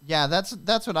 Yeah,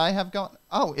 that's what I have going.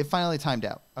 Oh, it finally timed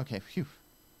out. Okay, phew.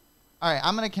 All right,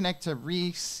 I'm gonna connect to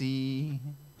Reese.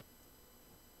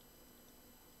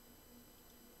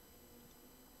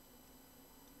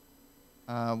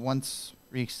 Once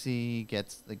Reese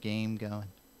gets the game going.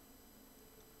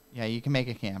 Yeah, you can make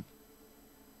a camp.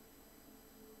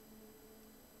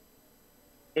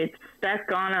 It's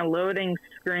stuck on a loading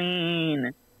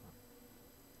screen.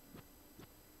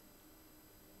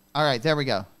 All right, there we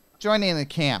go. Joining the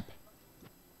camp.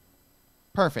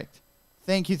 Perfect.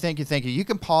 Thank you, thank you, thank you. You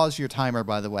can pause your timer,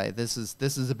 by the way. This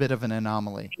is a bit of an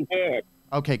anomaly. He did.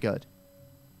 Okay, good.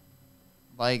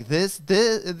 Like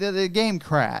the game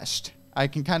crashed. I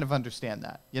can kind of understand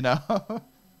that, you know?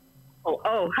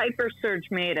 Oh, Hyper Surge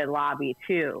made a lobby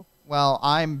too. Well,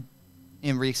 I'm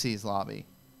in Reese's lobby,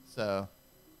 so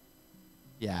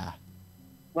yeah.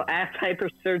 Well, ask Hyper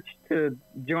Surge to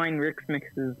join Rick's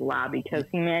Mix's lobby because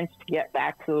he managed to get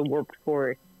back to the warped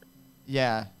forest.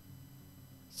 Yeah.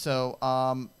 So,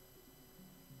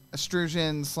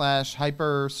 Extrusion /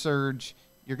 Hyper Surge,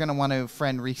 you're gonna want to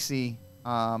friend Reese.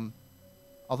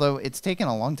 Although it's taken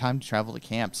a long time to travel to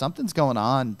camp. Something's going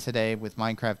on today with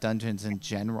Minecraft Dungeons in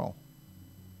general.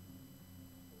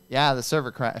 Yeah, the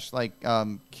server crashed. Like,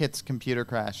 Kit's computer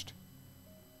crashed.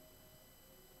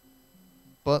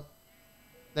 But,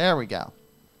 there we go.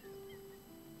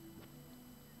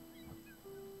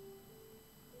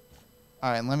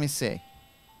 Alright, let me see.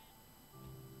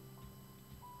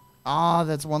 Ah,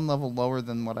 that's one level lower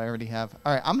than what I already have.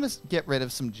 Alright, I'm going to get rid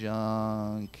of some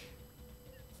junk.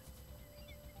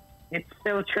 It's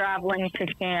still traveling to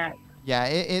camp. Yeah,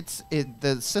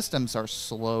 the systems are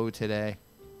slow today.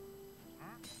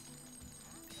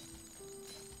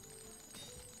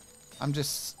 I'm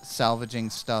just salvaging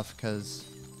stuff because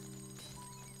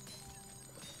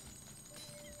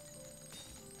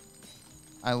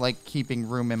I like keeping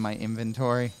room in my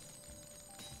inventory.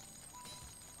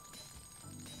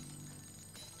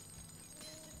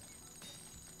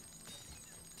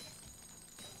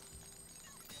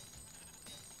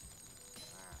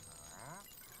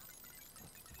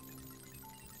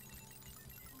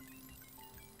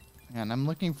 And I'm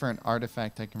looking for an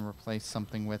artifact I can replace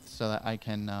something with so that I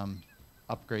can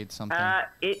upgrade something.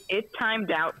 It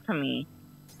timed out to me.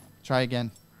 Try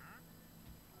again.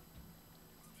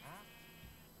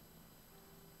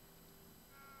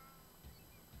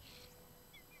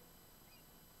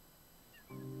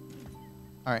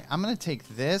 All right, I'm going to take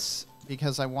this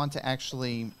because I want to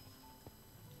actually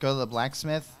go to the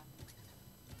blacksmith.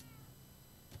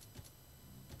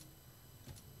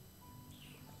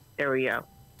 There we go.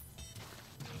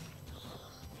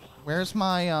 Where's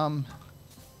my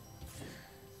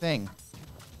thing?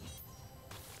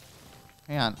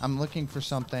 Hang on, I'm looking for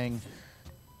something.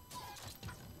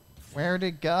 Where'd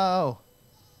it go?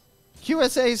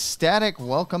 QSA static,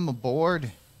 welcome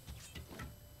aboard.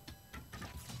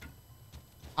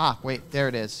 Ah, wait, there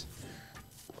it is.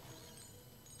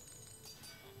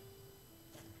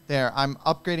 There, I'm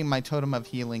upgrading my totem of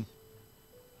healing.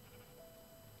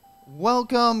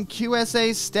 Welcome,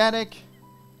 QSA static.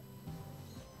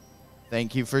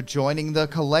 Thank you for joining the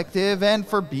collective and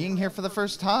for being here for the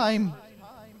first time.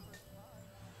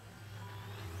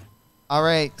 All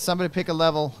right, somebody pick a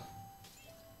level.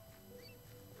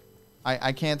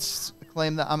 I can't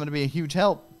claim that I'm going to be a huge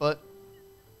help, but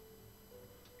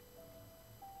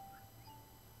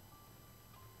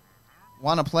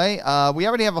want to play? We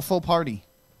already have a full party.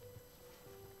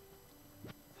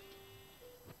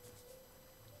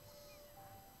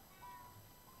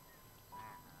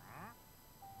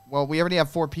 Well, we already have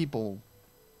 4 people,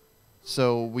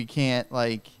 so we can't,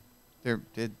 like,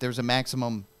 there's a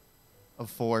maximum of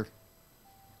 4.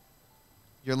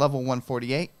 You're level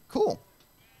 148? Cool.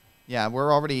 Yeah,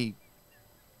 we're already...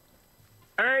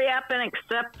 Hurry up and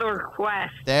accept the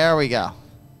request. There we go.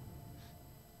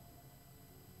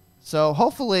 So,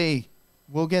 hopefully,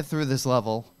 we'll get through this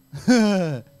level.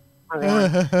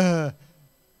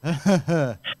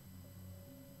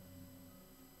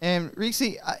 And Reese,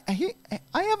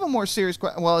 I have a more serious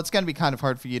question. Well, it's going to be kind of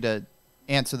hard for you to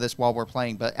answer this while we're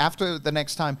playing, but after the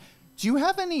next time, Do you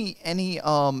have any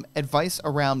advice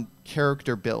around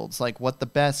character builds? Like what the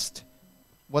best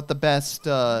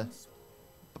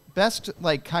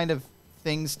like kind of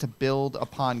things to build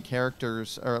upon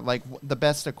characters, or like the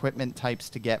best equipment types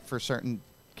to get for certain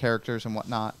characters and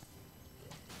whatnot?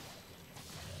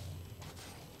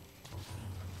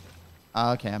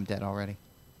 Okay, I'm dead already.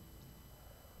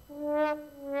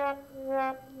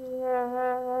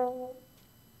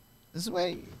 This is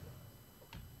way,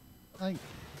 like,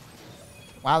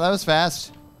 wow, that was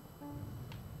fast.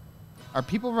 Are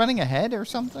people running ahead or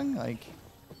something? Like,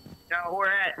 No,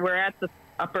 we're at the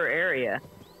upper area.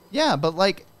 yeah, but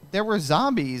like there were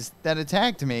zombies that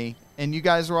attacked me, and you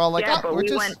guys were all like, yeah, oh, but we're we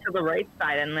just... went to the right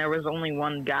side, and there was only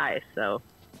one guy, so.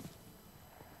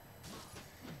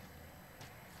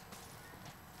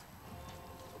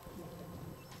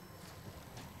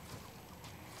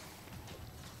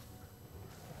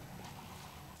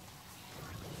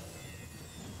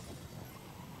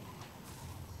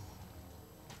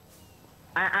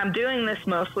 I'm doing this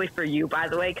mostly for you, by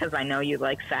the way, because I know you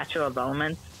like Satchel of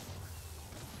Elements.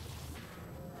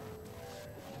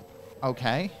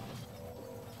 Okay.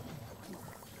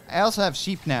 I also have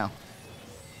sheep now.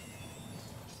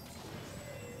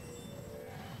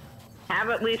 Have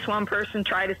at least one person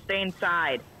try to stay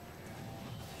inside.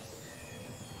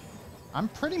 I'm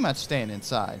pretty much staying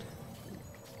inside.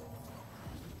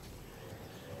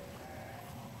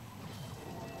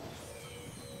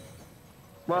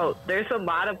 Whoa, there's a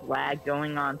lot of lag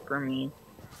going on for me.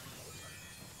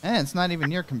 And it's not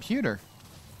even your computer.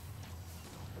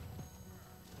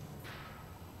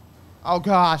 Oh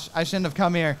gosh, I shouldn't have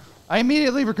come here. I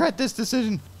immediately regret this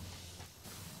decision.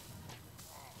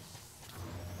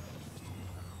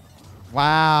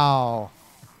 Wow.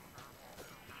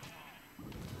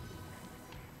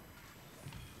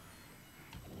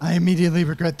 I immediately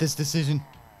regret this decision.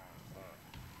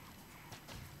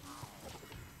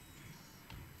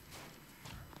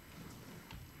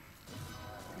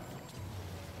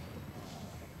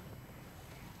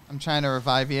 I'm trying to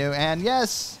revive you, and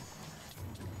yes!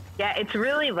 Yeah, it's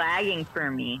really lagging for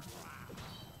me.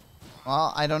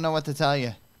 Well, I don't know what to tell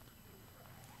you.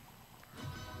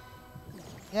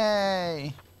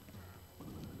 Yay!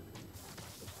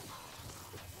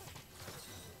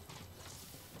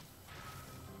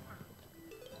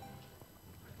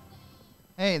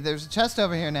 Hey, there's a chest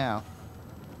over here now.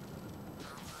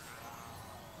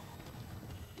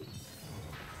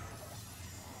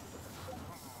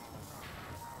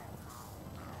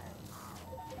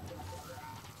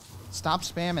 Stop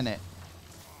spamming it.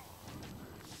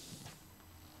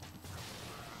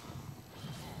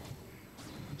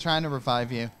 I'm trying to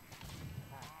revive you.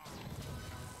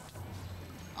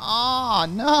 Oh,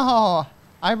 no!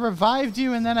 I revived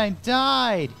you and then I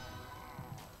died.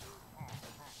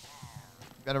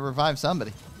 Gotta revive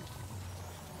somebody.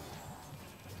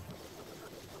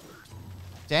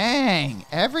 Dang,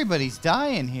 everybody's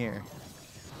dying here.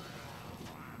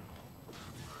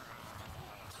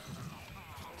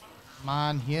 Come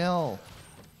on, heal.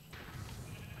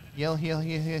 Heal, heal,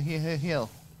 heal, heal, heal, heal,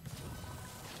 heal.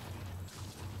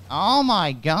 Oh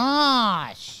my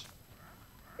gosh!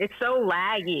 It's so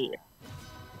laggy.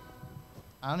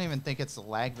 I don't even think it's the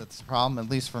lag that's the problem,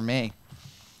 at least for me.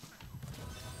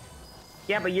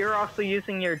 Yeah, but you're also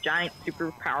using your giant,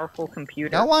 super powerful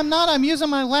computer. No, I'm not. I'm using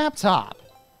my laptop.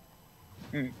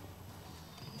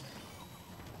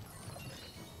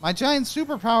 My giant,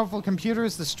 super powerful computer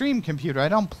is the stream computer. I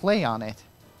don't play on it.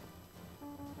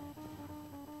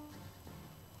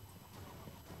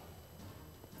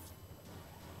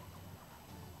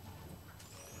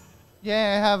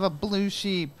 Yeah, I have a blue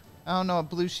sheep. I don't know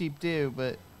what blue sheep do,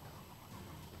 but...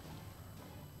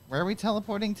 Where are we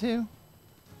teleporting to?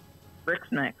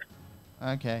 Rick's next.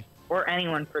 Okay. Or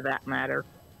anyone for that matter.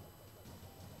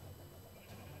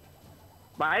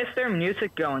 Why is there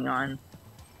music going on?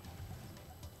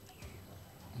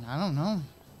 I don't know.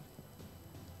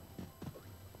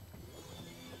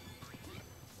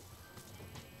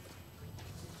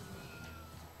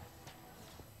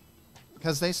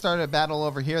 Because they started a battle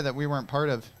over here that we weren't part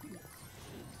of.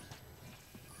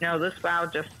 No, this vow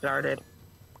just started.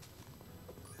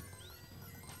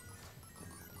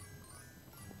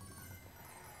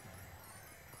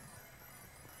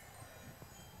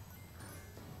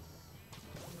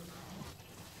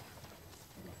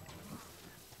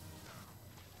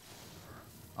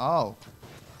 Oh.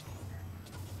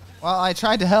 Well, I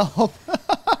tried to help.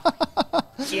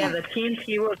 Yeah, the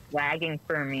TNT was lagging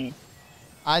for me.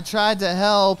 I tried to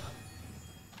help.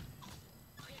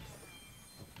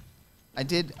 I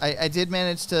did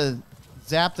manage to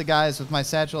zap the guys with my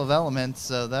Satchel of Elements,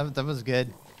 so that was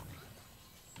good.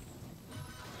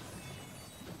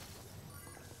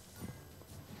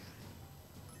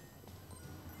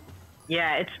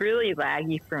 Yeah, it's really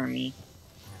laggy for me.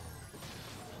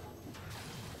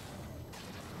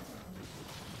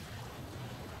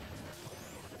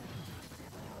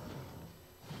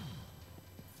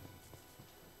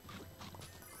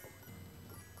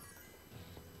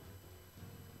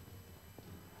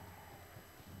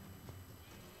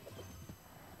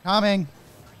 Coming.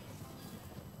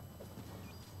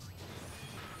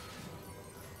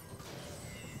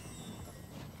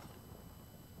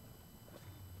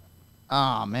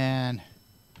 Oh, man.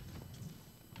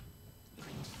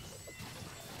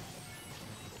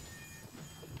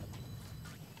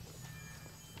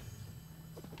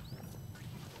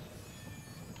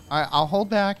 All right, I'll hold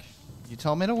back. You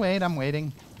told me to wait. I'm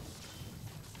waiting.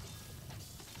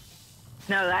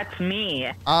 No, that's me.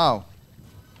 Oh.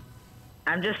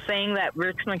 I'm just saying that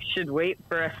Rixmix should wait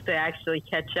for us to actually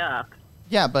catch up.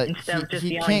 Yeah, but instead of just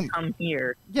he yelling, came. "Come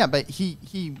here." Yeah, but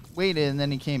he waited and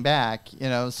then he came back. You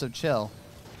know, so chill.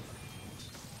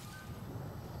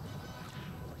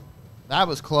 That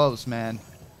was close, man.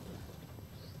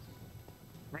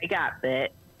 I got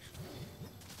bit.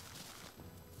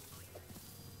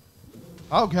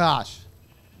 Oh gosh.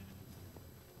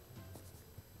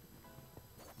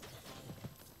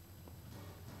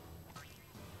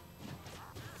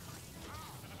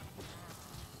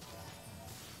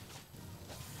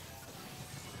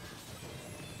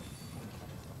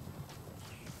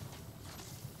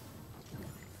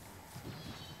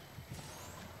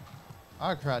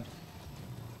 Oh crud.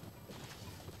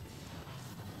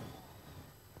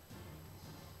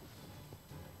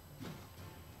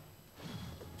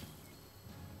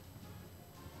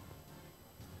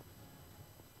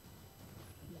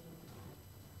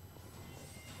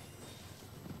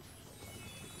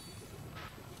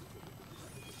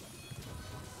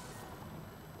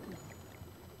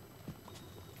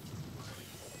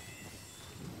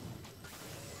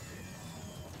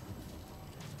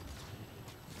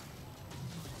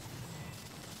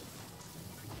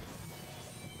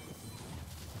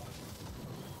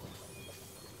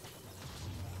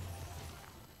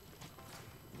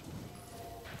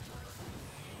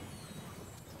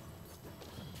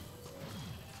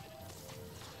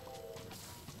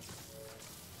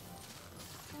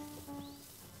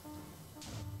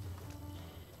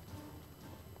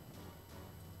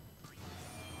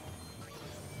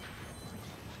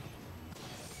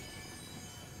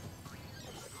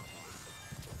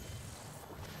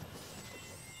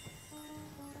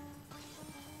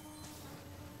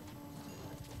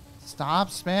 Stop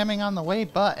spamming on the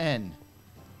wait button.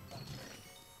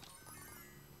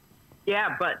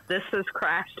 Yeah, but this has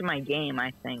crashed my game,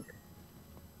 I think.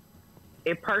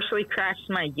 It partially crashed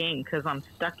my game because I'm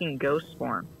stuck in ghost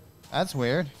form. That's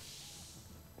weird.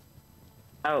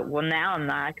 Oh, well now I'm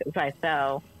not because I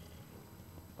fell.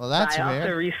 Well, that's I weird.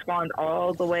 also respawned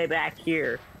all the way back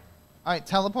here. All right,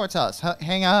 teleport to us.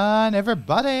 Hang on,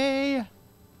 everybody.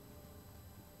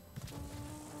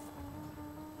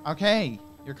 Okay,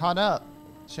 you're caught up.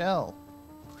 Chill.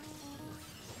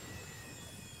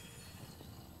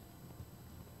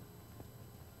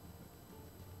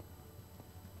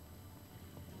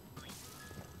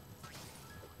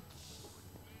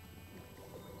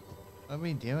 What are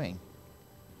we doing?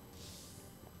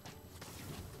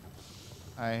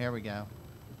 All right, here we go.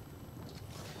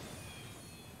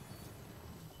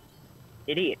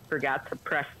 Idiot, forgot to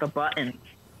press the button.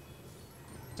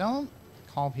 Don't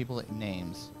call people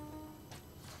names.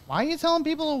 Why are you telling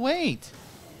people to wait?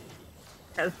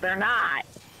 Because they're not.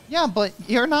 Yeah, but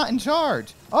you're not in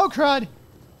charge. Oh, crud.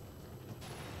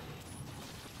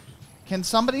 Can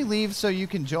somebody leave so you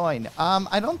can join?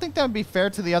 I don't think that would be fair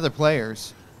to the other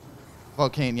players.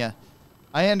 Volcania.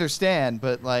 I understand,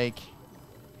 but like...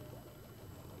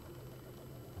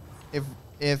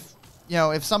 If you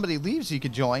know, if somebody leaves, you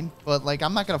could join. But like,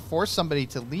 I'm not going to force somebody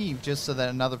to leave just so that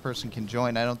another person can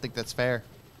join. I don't think that's fair.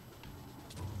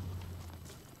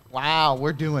 Wow,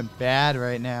 we're doing bad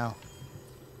right now.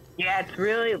 Yeah, it's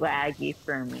really laggy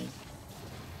for me.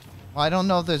 Well, I don't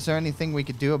know if there's anything we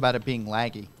could do about it being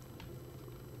laggy.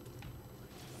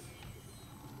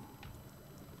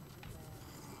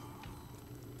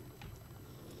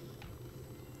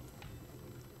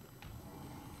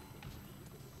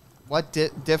 What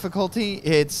difficulty?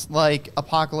 It's like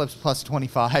Apocalypse plus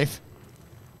 25.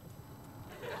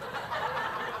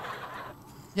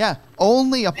 Yeah,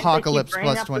 only Apocalypse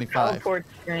plus 25.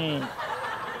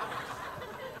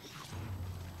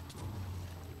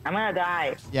 I'm gonna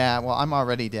die. Yeah, well, I'm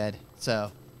already dead, so.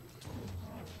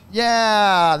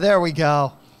 Yeah, there we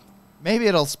go. Maybe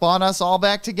it'll spawn us all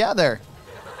back together.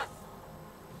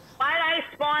 Why'd I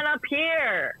spawn up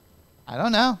here? I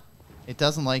don't know. It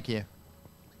doesn't like you.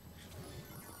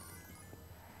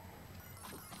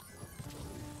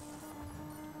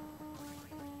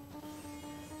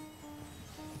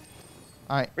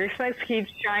 All right. Rixlex keeps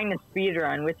trying to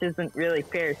speedrun, which isn't really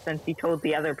fair since he told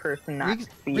the other person not to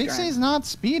speedrun. Rixie's not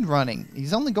speed running.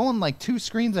 He's only going like 2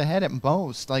 screens ahead at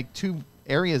most, like 2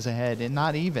 areas ahead, and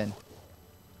not even.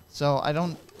 So I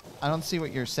don't see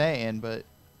what you're saying, but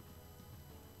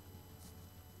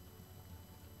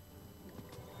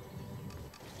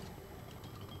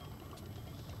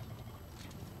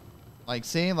like,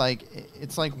 see, like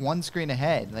it's like 1 screen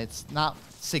ahead. It's not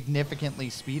significantly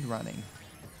speed running.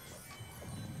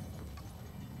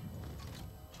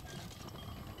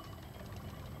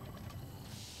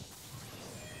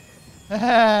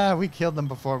 We killed them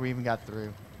before we even got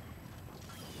through.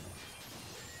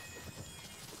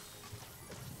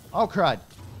 Oh, crud.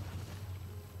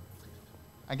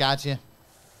 I got you.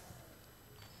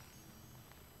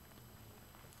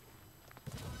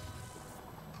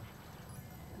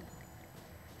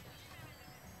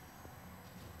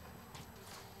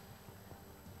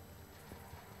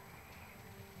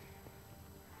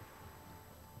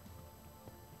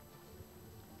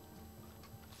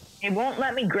 It won't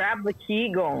let me grab the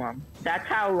key golem. That's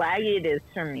how laggy it is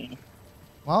for me.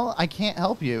 Well, I can't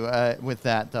help you with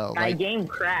that, though. My Like, game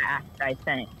crashed, I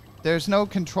think. there's no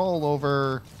control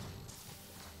over...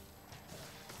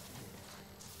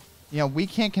 You know, we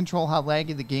can't control how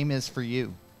laggy the game is for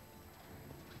you.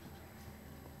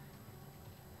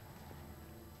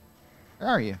 Where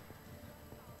are you?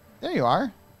 There you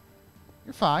are.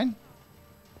 You're fine.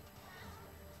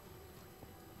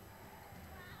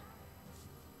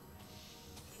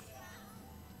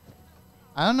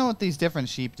 I don't know what these different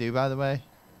sheep do, by the way.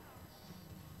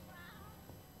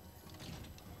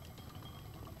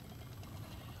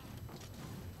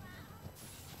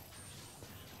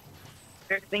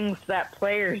 They're things that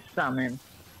players summon.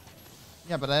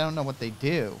 Yeah, but I don't know what they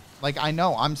do. Like, I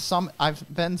know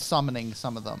I've been summoning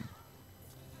some of them.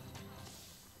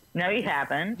 No, you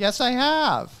haven't. Yes, I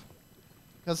have.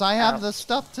 Because I have Oh. the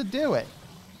stuff to do it.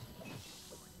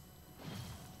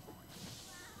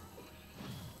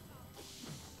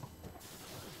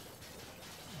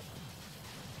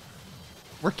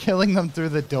 We're killing them through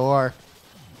the door.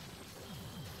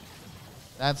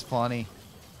 That's funny.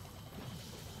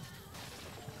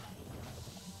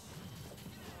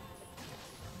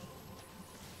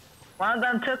 One of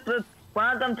them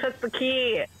took the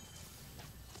key.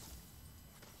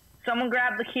 Someone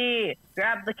grab the key.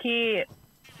 Grab the key.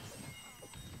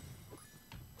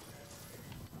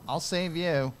 I'll save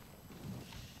you.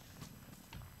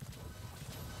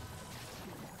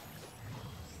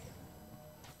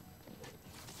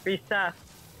 Free stuff.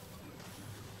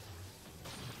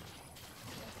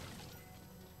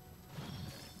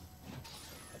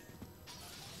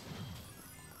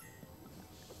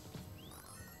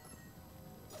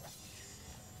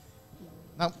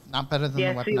 Nope, not better than the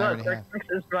Yeah, weapon see, I look, already have.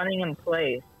 Rixlex is running in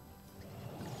place.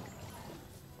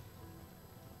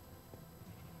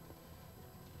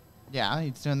 Yeah,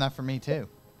 he's doing that for me too.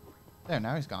 There,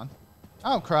 now he's gone.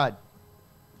 Oh, crud.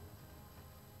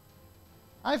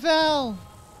 I fell!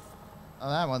 Oh,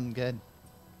 that wasn't good.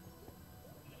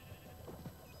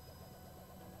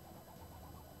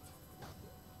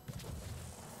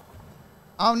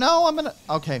 Oh no, I'm gonna...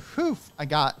 Okay, whew. I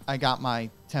got my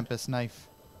Tempest knife.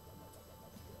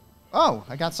 Oh,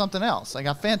 I got something else. I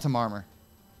got Phantom armor.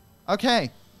 Okay,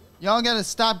 y'all gotta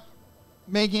stop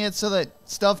making it so that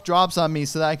stuff drops on me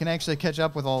so that I can actually catch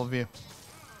up with all of you.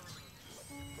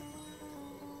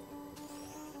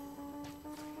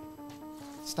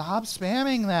 Stop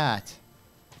spamming that.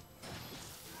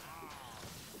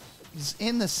 He's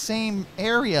in the same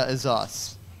area as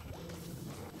us.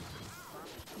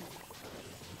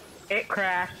 It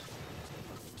crashed.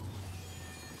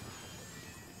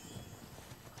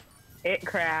 It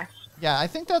crashed. Yeah, I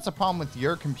think that's a problem with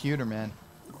your computer, man.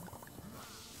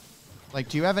 Like,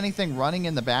 do you have anything running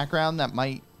in the background that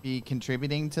might be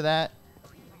contributing to that?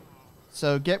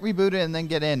 So get rebooted and then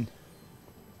get in.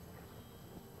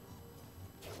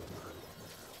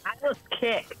 I was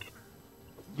kicked.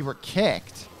 You were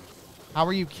kicked. How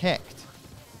were you kicked?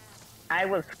 I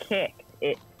was kicked,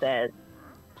 it says.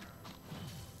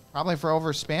 Probably for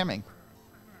over spamming.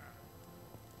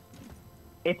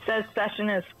 It says session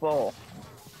is full.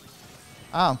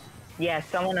 Oh. Yeah,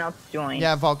 someone else joined.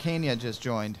 Yeah, Volcania just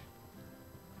joined.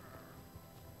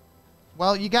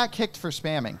 Well, you got kicked for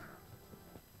spamming.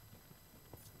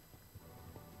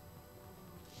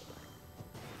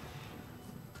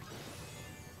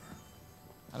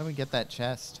 How do we get that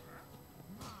chest?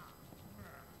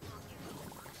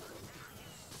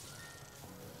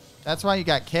 That's why you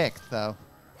got kicked, though.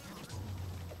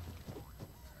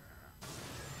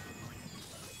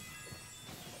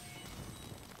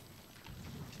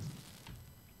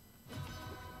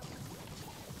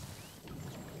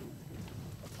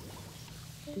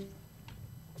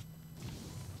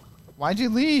 Why'd you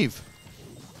leave?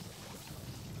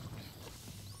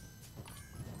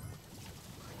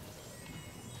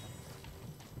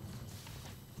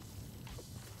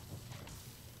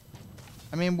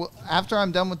 I mean, after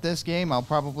I'm done with this game, I'll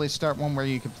probably start one where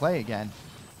you can play again.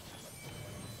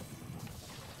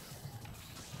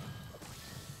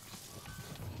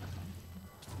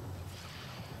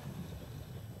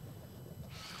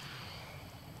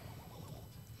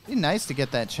 Be nice to get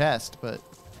that chest, but...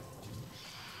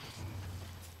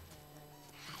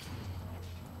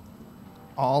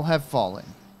 all have fallen.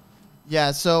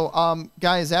 Yeah, so,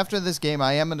 guys, after this game,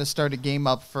 I am going to start a game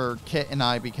up for Kit and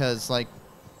I because, like,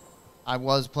 I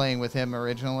was playing with him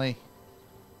originally.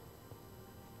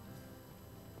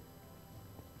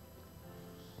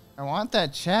 I want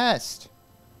that chest.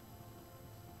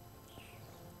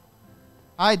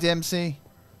 Hi, Dempsey.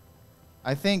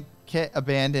 I think Kit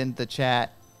abandoned the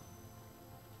chat.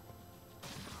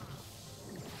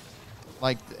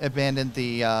 Like, abandoned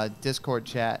the Discord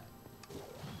chat.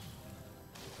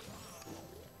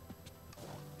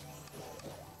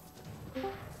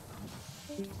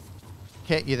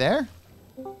 Kit, you there?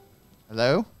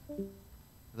 Hello?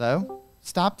 Hello?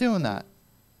 Stop doing that.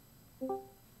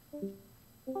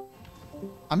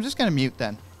 I'm just gonna mute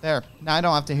then. There. Now I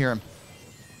don't have to hear him.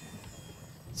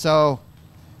 So,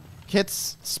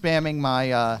 Kit's spamming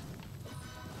my,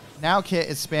 now Kit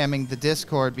is spamming the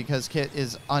Discord because Kit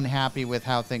is unhappy with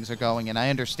how things are going, and I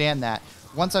understand that.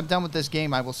 Once I'm done with this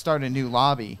game, I will start a new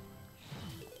lobby.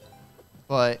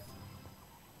 But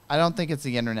I don't think it's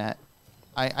the internet.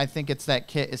 I think it's that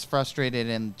Kit is frustrated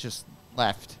and just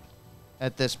left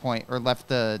at this point, or left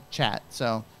the chat.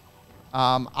 So,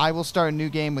 I will start a new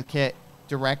game with Kit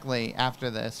directly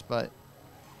after this, but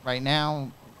right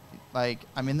now, like,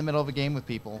 I'm in the middle of a game with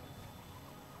people.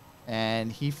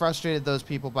 And he frustrated those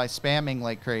people by spamming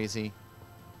like crazy,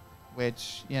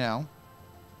 which, you know,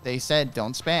 they said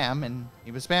don't spam, and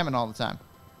he was spamming all the time.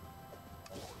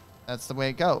 That's the way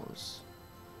it goes.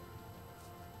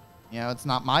 You know, it's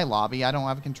not my lobby. I don't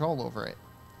have control over it.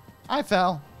 I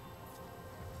fell.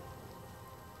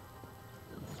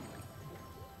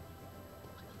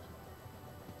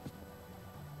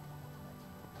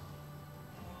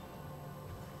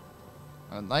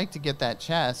 I'd like to get that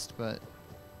chest, but...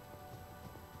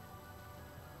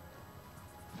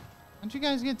 how'd you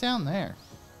guys get down there?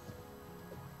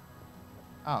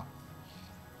 Oh.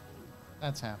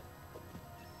 That's how.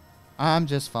 I'm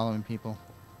just following people.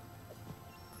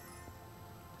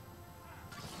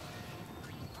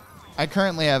 I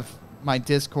currently have my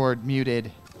Discord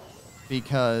muted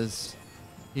because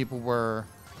people were...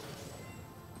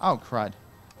 oh, crud.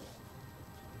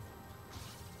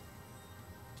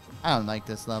 I don't like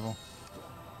this level.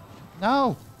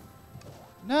 No!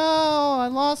 No! I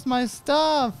lost my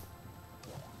stuff!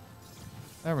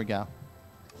 There we go.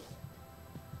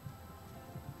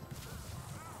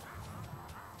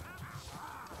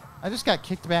 I just got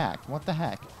kicked back. What the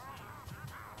heck?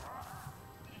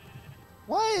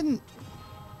 What?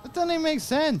 That doesn't even make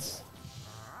sense.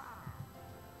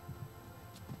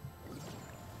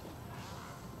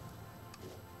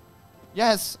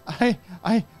 Yes,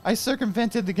 I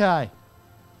circumvented the guy.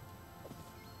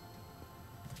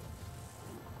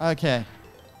 Okay.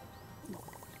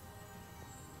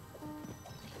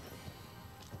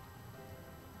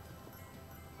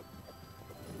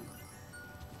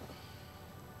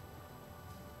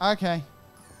 Okay.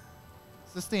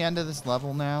 Is this the end of this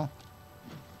level now?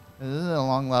 This is a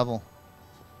long level.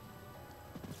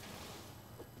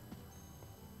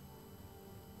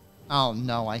 Oh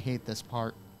no, I hate this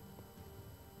part.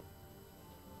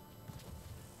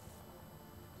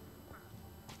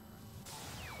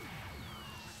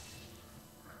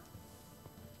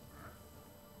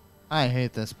 I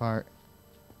hate this part.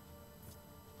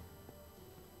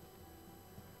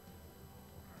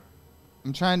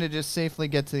 I'm trying to just safely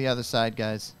get to the other side,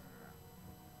 guys.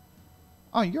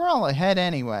 Oh, you're all ahead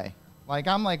anyway. Like,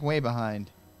 I'm like way behind.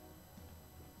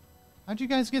 How'd you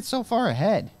guys get so far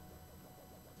ahead?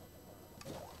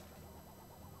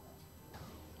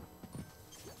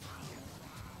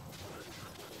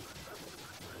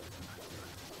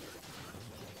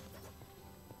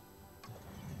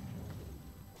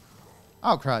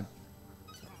 Oh, crud.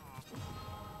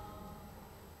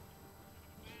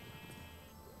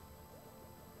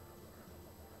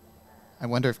 I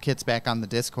wonder if Kit's back on the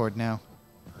Discord now.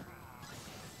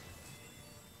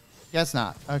 Guess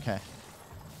not. Okay.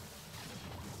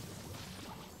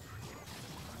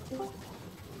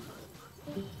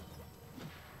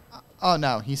 Oh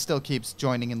no, he still keeps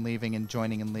joining and leaving and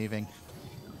joining and leaving.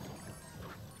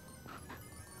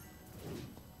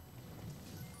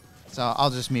 So I'll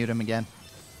just mute him again.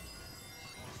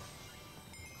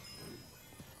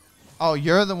 Oh,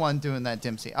 you're the one doing that,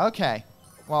 Dempsey. Okay.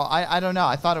 Well, I don't know.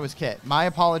 I thought it was Kit. My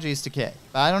apologies to Kit.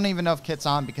 But I don't even know if Kit's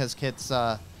on because Kit's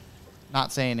not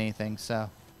saying anything, so.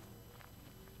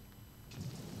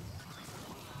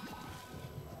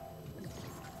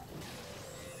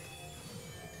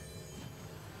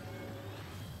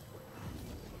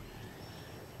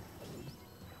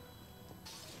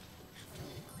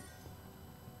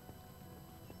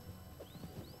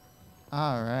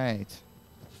 All right.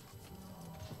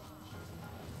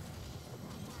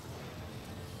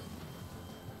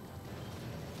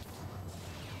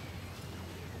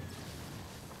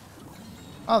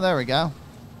 Oh, there we go.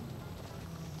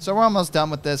 So we're almost done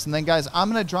with this. And then, guys, I'm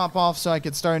going to drop off so I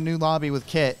could start a new lobby with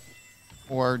Kit.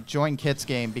 Or join Kit's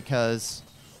game because,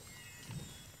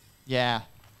 yeah.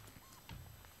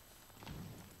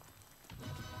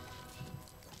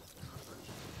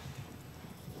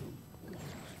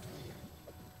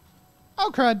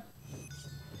 Oh, crud.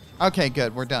 Okay,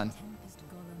 good. We're done.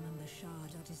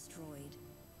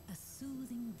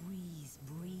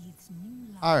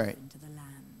 All right.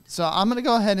 So I'm going to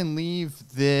go ahead and leave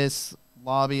this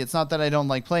lobby. It's not that I don't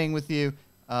like playing with you,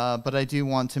 but I do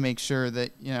want to make sure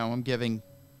that, you know, I'm giving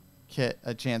Kit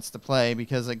a chance to play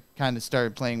because I kind of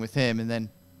started playing with him and then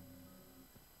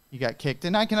he got kicked.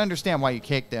 And I can understand why you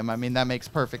kicked him. I mean, that makes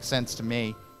perfect sense to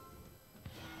me.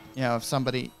 You know, if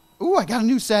somebody... Ooh, I got a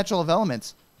new Satchel of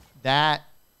Elements. That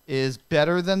is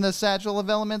better than the Satchel of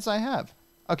Elements I have.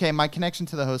 Okay, my connection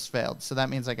to the host failed, so that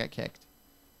means I got kicked.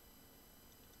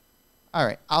 All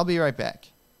right, I'll be right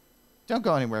back. Don't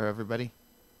go anywhere, everybody.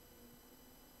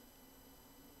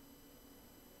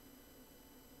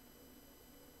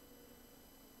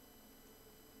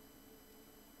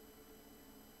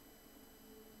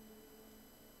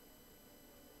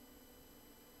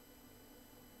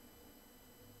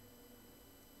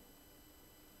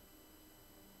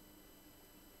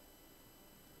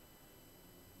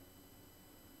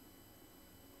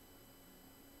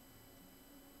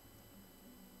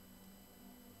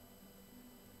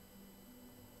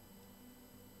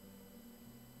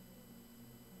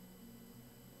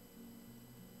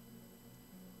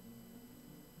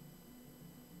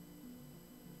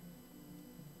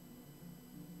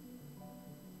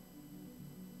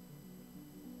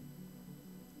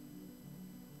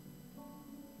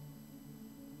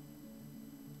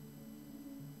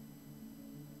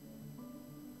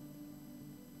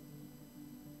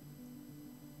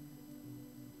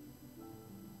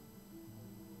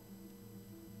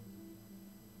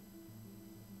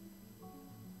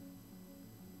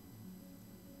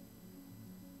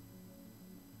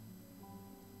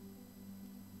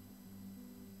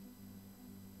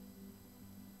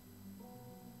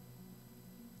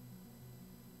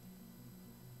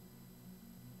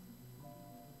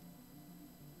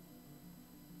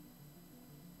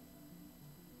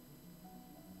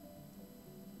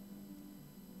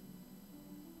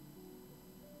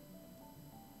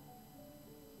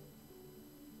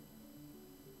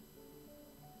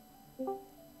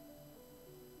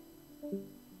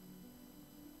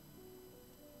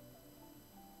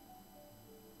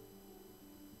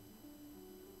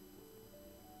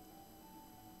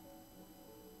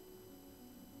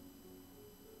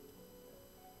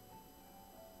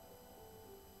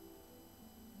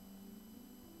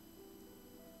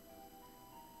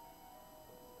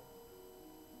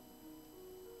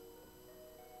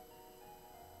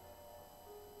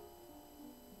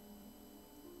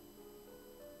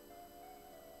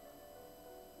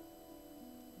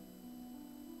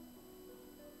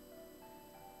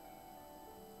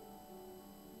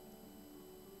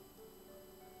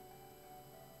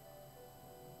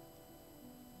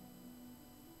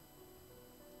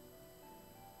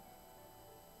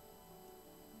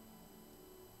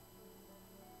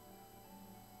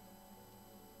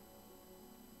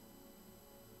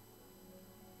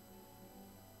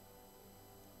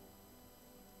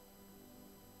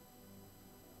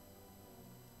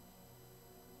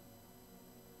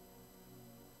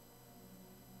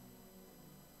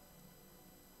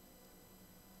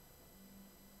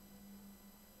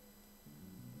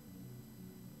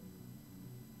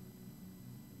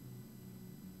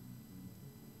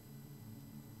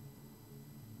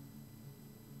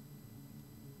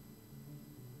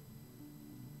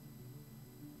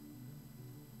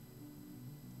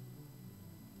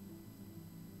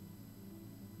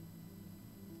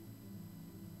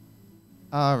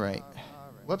 All right.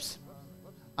 Whoops.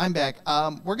 I'm back.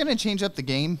 We're going to change up the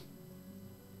game.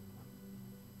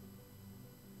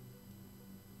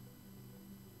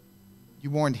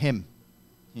 You warned him.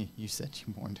 You said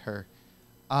you warned her.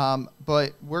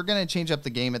 But we're going to change up the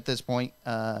game at this point.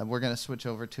 We're going to switch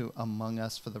over to Among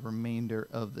Us for the remainder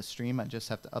of the stream. I just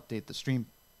have to update the stream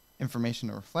information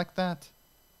to reflect that.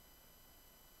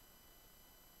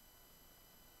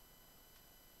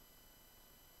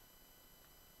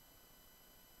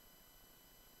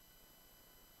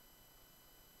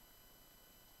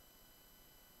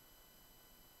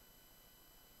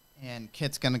 And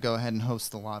Kit's going to go ahead and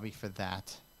host the lobby for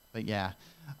that. But yeah.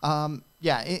 No.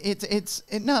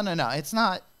 It's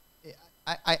not.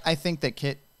 I think that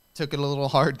Kit took it a little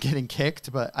hard getting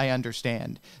kicked, but I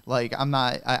understand. Like,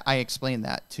 I explained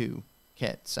that to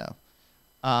Kit. So,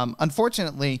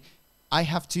 unfortunately, I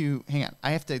have to, hang on.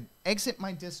 I have to exit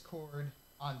my Discord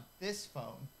on this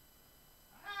phone.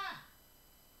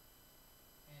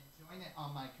 And join it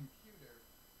on my computer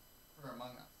for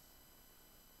Among Us.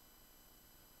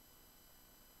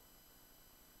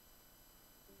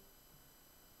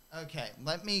 Okay,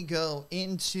 let me go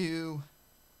into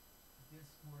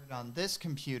Discord on this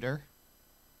computer.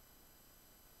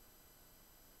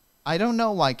 I don't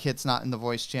know why Kit's not in the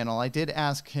voice channel. I did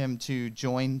ask him to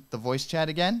join the voice chat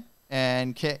again,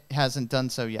 and Kit hasn't done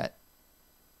so yet.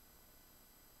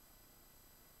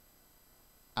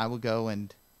 I will go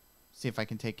and see if I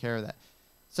can take care of that.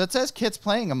 So it says Kit's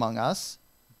playing Among Us,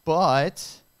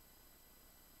 but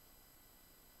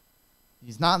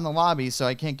he's not in the lobby, so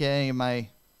I can't get any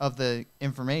of the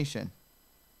information.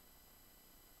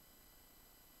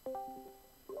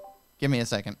 Give me a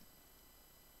second.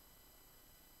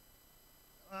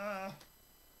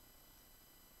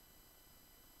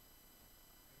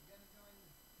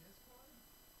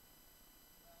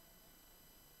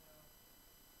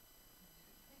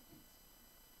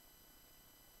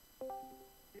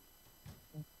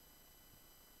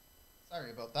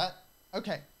 Sorry about that.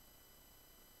 Okay.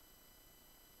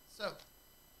 So.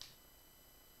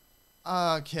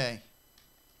 Okay.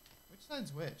 Which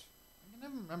side's which? I can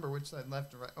never remember which side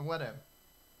left or right. Or whatever.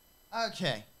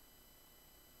 Okay.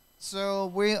 So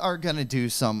we are going to do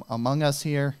some Among Us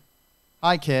here.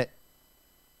 Hi, Kit.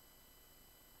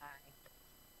 Hi.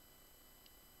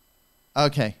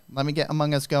 Okay. Let me get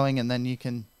Among Us going, and then you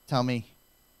can tell me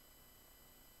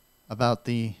about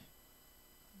the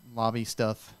lobby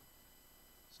stuff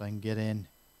so I can get in.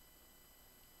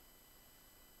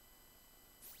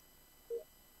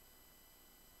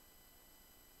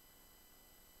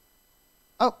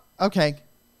 Oh, okay.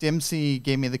 Dempsey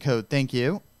gave me the code. Thank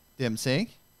you,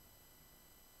 Dempsey.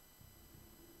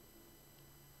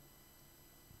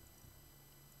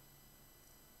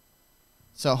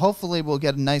 So hopefully we'll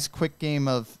get a nice quick game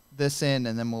of this in,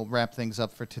 and then we'll wrap things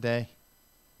up for today.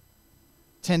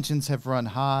 Tensions have run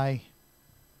high.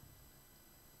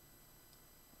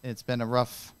 It's been a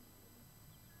rough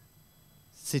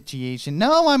situation.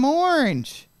 No, I'm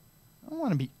orange. I don't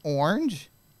want to be orange.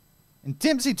 And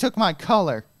Dempsey took my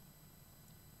color.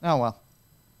 Oh, well.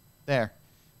 There.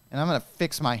 And I'm going to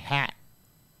fix my hat.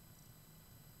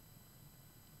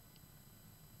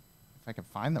 If I can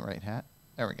find the right hat.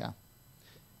 There we go.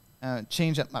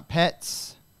 Change up my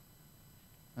pets.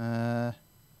 I'll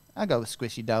go with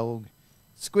Squishy Dog.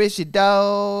 Squishy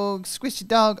Dog. Squishy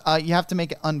Dog. You have to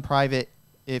make it unprivate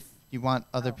if you want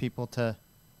other people to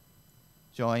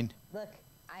join. Look,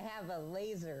 I have a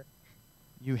laser.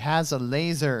 You has a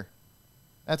laser.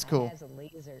 That's cool. I has a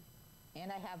laser.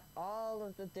 And I have all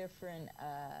of the different,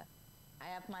 I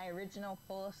have my original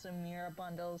Pulse and Mira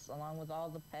bundles along with all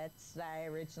the pets that I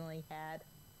originally had.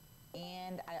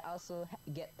 And I also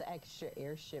get the extra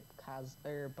airship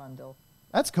bundle.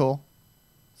 That's cool.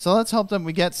 So let's hope that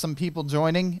we get some people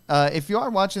joining. If you are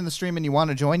watching the stream and you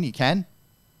want to join, you can.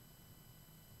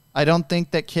 I don't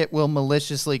think that Kit will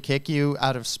maliciously kick you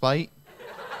out of spite.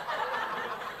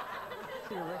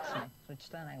 If you're listening, which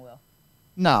then I will.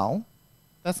 No,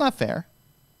 that's not fair.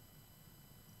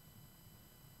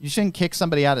 You shouldn't kick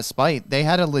somebody out of spite. They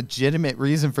had a legitimate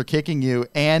reason for kicking you,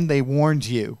 and they warned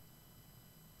you.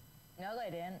 No,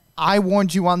 they didn't. I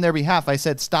warned you on their behalf. I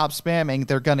said, stop spamming.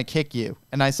 They're going to kick you.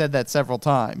 And I said that several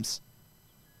times.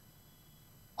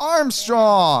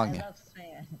 Armstrong! I love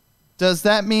spam. Does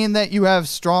that mean that you have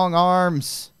strong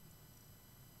arms?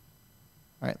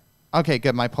 All right. Okay,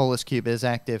 good. My Polus cube is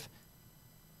active.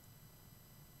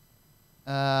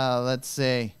 Let's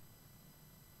see.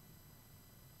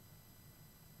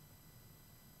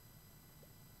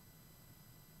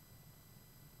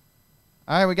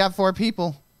 All right, we got 4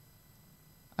 people.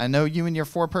 I know you and your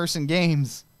 4-person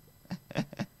games.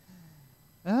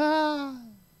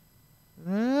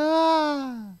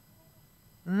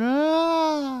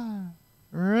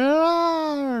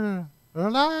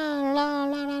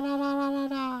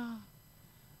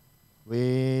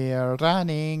 We're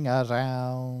running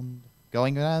around,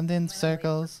 going around in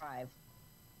circles. 5.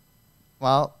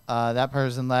 Well, that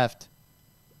person left.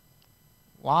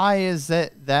 Why is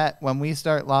it that when we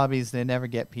start lobbies, they never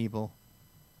get people?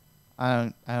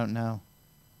 I don't know.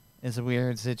 It's a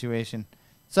weird situation.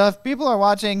 So if people are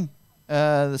watching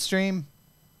the stream,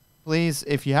 please,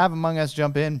 if you have Among Us,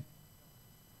 jump in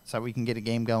so we can get a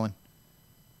game going.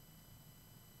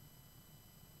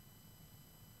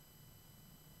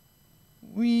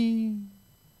 Wee.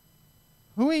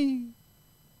 Wee.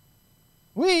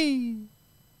 Wee.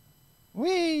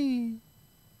 Wee.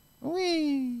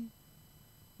 Wee.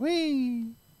 Wee.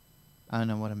 I don't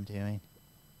know what I'm doing.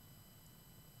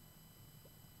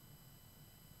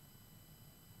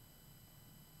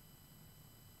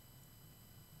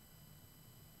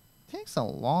 Takes a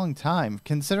long time.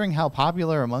 Considering how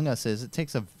popular Among Us is, it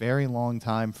takes a very long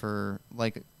time for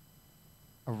like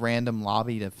a random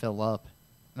lobby to fill up.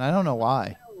 And I don't know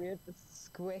why. How weird the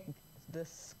squig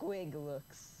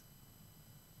looks.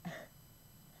 Look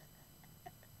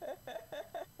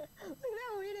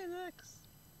how weird it looks.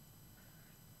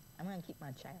 I'm gonna keep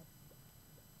my child.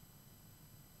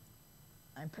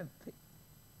 I'm Peppa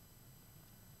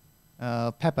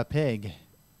Pig.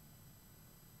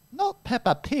 Not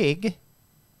Peppa Pig.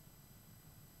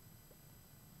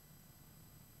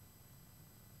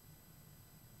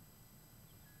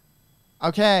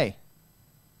 Okay.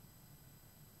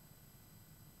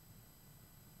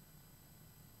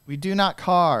 We do not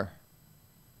car.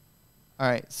 All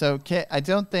right, so Kit, I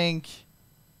don't think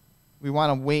we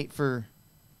want to wait for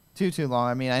too long.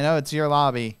 I mean, I know it's your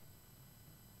lobby,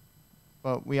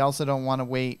 but we also don't want to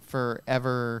wait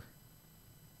forever.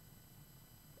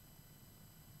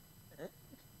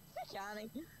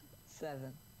 Johnny.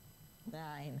 7,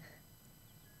 9.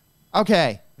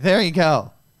 Okay, there you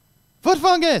go. Foot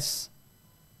fungus.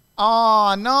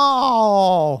 Oh no.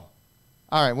 All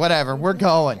right, whatever. We're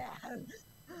going.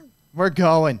 We're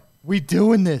going. We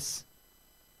doing this.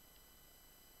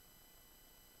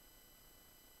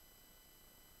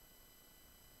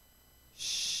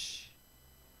 Shh.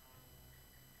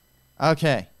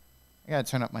 Okay. I gotta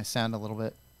turn up my sound a little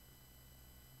bit.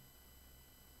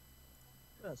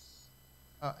 Yes.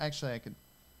 Oh, actually, I could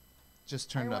just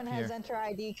turn it up Everyone here. has enter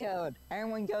ID code.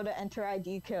 Everyone go to enter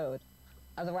ID code.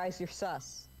 Otherwise, you're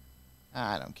sus.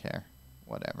 I don't care.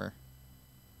 Whatever.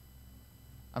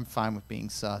 I'm fine with being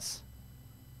sus.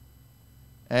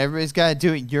 Everybody's got to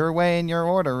do it your way in your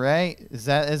order, right? Is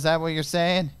that what you're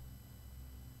saying?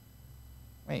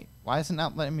 Wait, why is it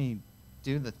not letting me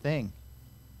do the thing?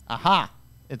 Aha!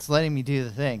 It's letting me do the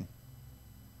thing.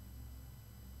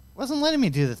 It wasn't letting me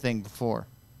do the thing before.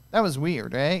 That was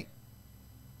weird, right?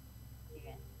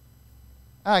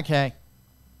 Yeah. Okay.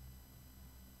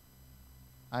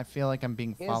 I feel like I'm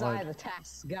being Is followed. I the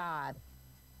task god?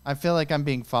 I feel like I'm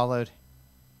being followed.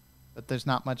 But there's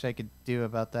not much I could do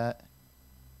about that.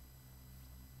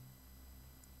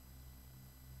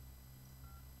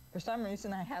 For some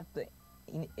reason, I have the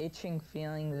itching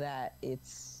feeling that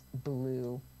it's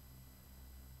blue.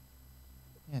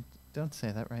 Yeah, don't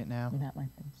say that right now. Not my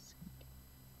face.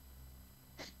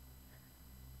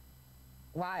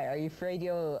 Why? Are you afraid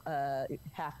you'll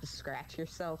have to scratch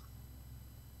yourself?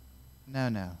 No.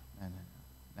 No.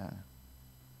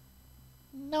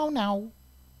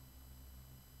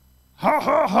 Ha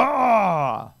ha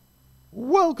ha!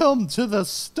 Welcome to the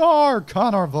Star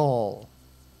Carnival!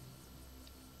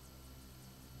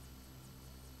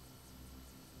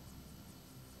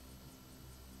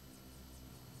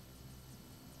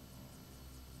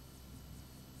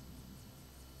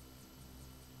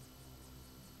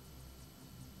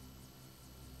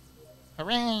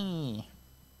 Hooray!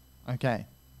 Okay.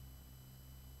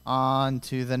 On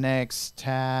to the next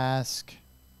task.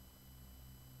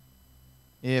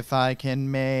 If I can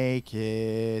make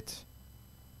it.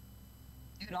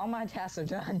 Dude, all my tasks are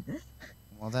done.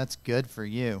 Well, that's good for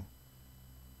you.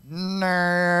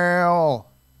 No.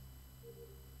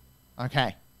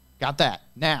 Okay. Got that.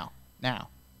 Now.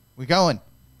 We going.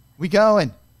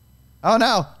 Oh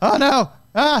no.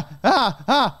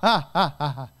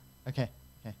 Ah. Okay.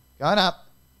 Going up.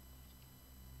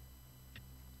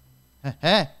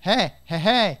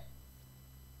 Hey.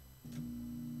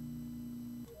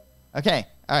 Okay.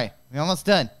 All right. We're almost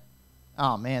done.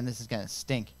 Oh man, this is gonna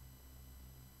stink.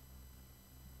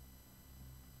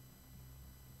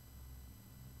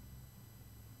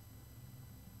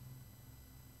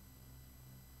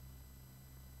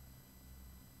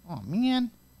 Oh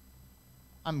man,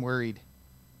 I'm worried.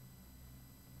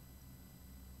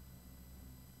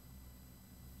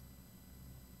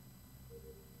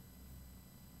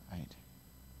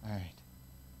 All right.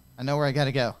 I know where I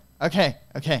gotta go. Okay,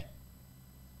 okay.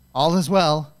 All is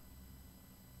well.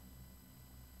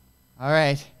 All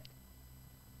right.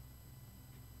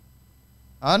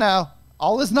 Oh no.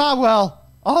 All is not well.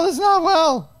 All is not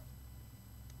well.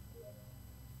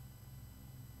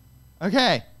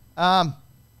 Okay.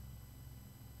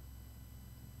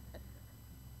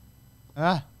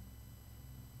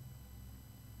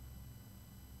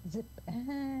 Zip.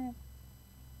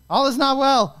 All is not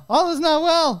well. All is not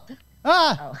well.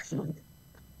 Ah. Oh.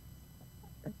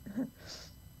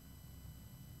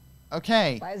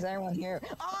 Okay. Why is everyone here?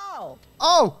 Oh!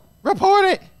 Oh, report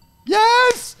it.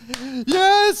 Yes.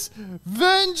 Yes.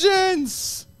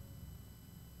 Vengeance.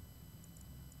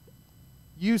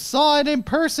 You saw it in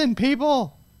person,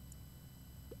 people.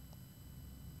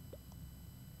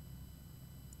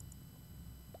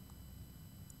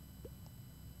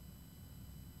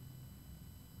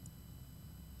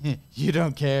 You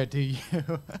don't care, do you?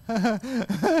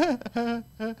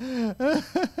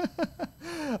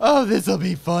 Oh, this'll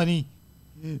be funny.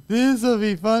 This'll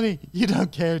be funny. You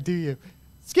don't care, do you?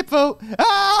 Skip vote.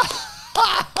 Ah!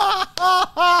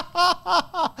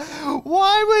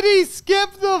 Why would he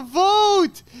skip the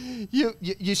vote?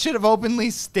 You should have openly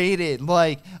stated,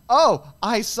 like, oh,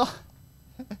 I saw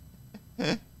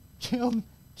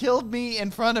killed me in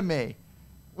front of me.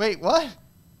 Wait, what?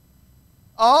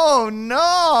 Oh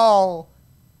no!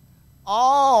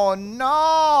 Oh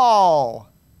no!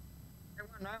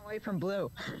 Everyone run away from blue.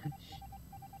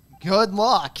 Good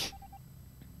luck.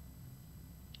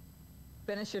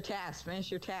 Finish your task. Finish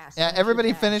your task. Yeah,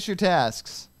 everybody finish your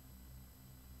tasks.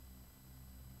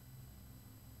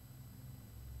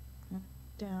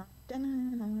 I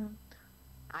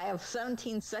have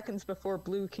 17 seconds before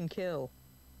blue can kill.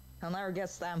 He'll never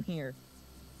guess that I'm here.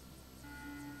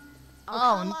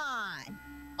 Oh, come on!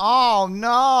 Oh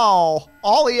no!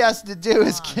 All he has to do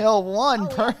is kill one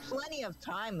we per. have plenty of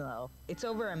time though. It's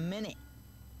over a minute.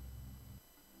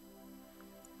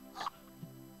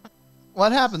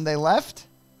 What happened? They left?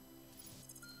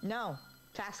 No.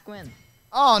 Task win.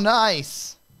 Oh,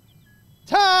 nice.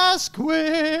 Task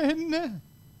win.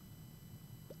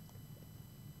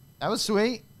 That was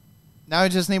sweet. Now I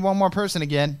just need one more person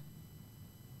again.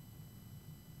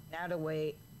 Now to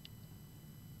wait.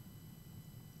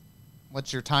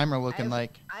 What's your timer looking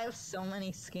like? I have so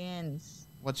many skins.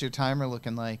 What's your timer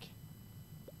looking like?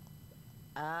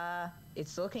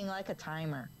 It's looking like a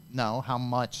timer. No, how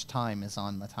much time is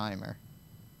on the timer?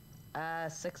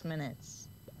 6 minutes.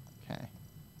 Okay.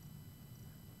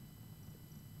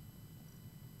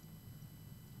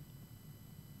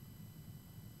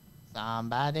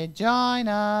 Somebody join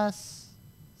us.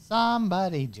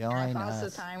 Somebody join Can I pause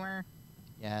us. the timer?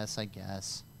 Yes, I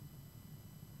guess.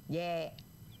 Yeah.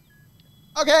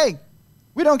 Okay.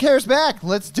 We don't care's back.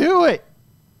 Let's do it.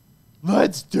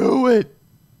 Let's do it.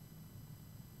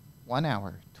 1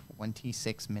 hour,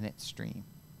 26-minute stream.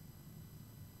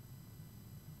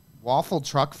 Waffle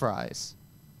truck fries.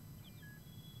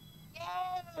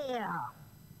 Yeah.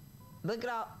 Look at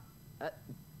all.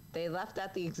 They left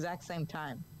at the exact same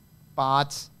time.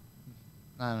 Bots.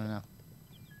 I don't know.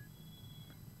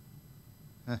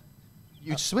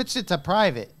 You switched it to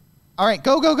private. All right,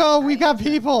 go, go, go. We got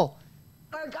people.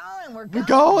 We're going. We're We're going.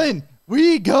 going.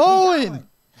 We going.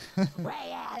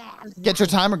 Way out of Get your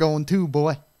timer going too,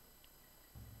 boy.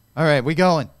 All right, we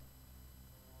going.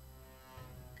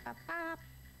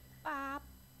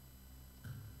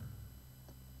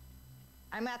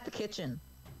 I'm at the kitchen.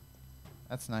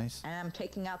 That's nice. And I'm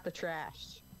taking out the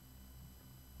trash.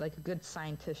 Like a good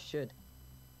scientist should.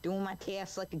 Doing my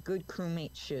tasks like a good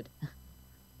crewmate should.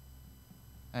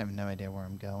 I have no idea where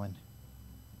I'm going.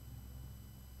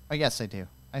 Oh, yes, I do.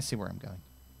 I see where I'm going.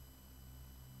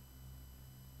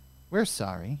 We're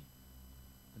sorry.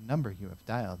 The number you have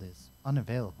dialed is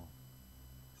unavailable.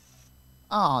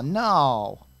 Oh,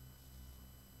 no.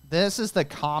 This is the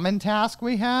common task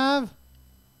we have?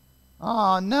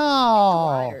 Oh,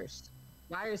 no. Wires.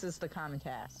 Wires is the common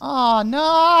task. Oh,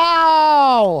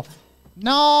 no.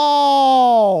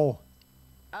 No.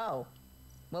 Oh.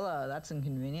 Well, that's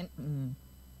inconvenient.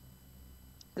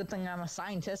 Good thing I'm a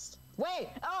scientist. Wait!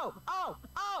 Oh! Oh!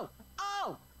 Oh!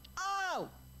 Oh!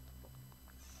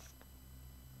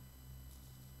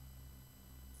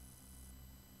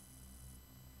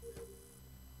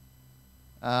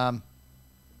 Oh!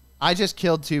 I just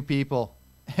killed 2 people.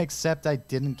 Except I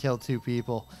didn't kill 2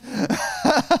 people.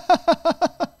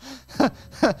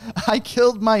 I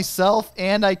killed myself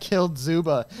and I killed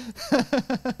Zuba.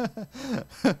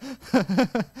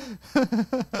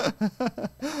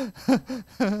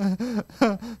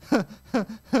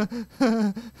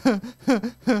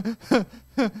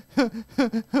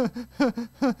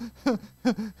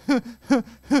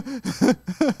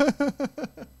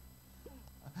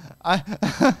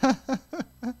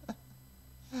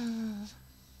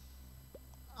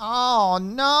 Oh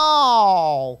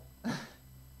no!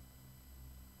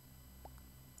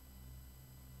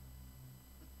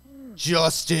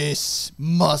 Justice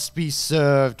must be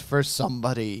served for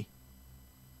somebody.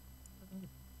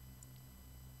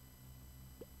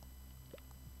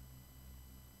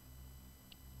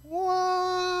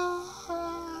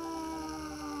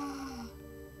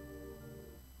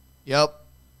 Yep.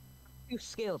 Too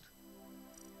skilled.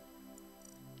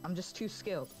 I'm just too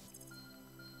skilled.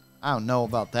 I don't know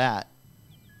about that.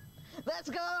 Let's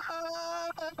go!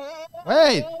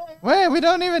 Wait, we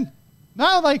don't even.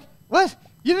 No, like, what?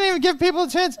 You didn't even give people a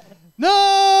chance.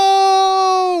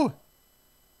 No!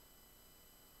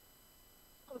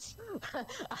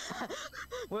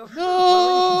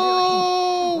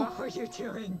 No! What were you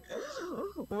doing?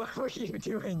 What were you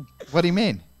doing? What do you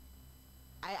mean?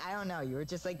 I don't know. You were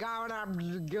just like, go.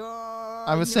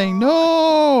 I was saying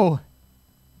no!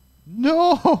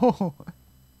 No!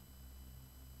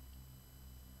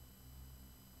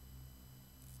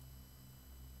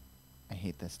 I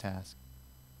hate this task.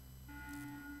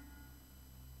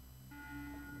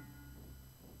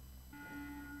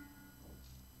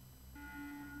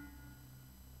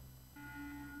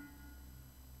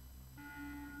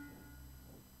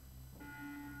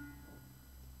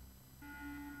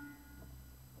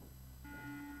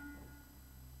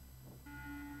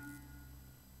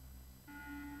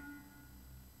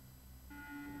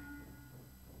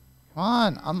 Come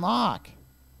on, unlock.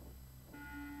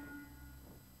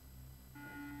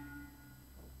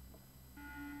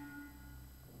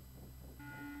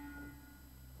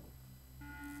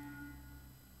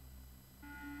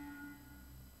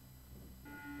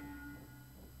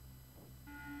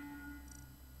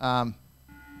 We're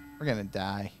gonna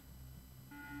die.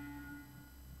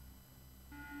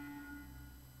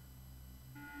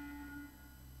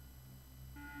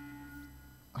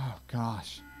 Oh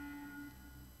gosh.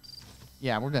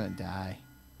 Yeah, we're gonna die.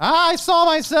 Ah, I saw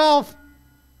myself!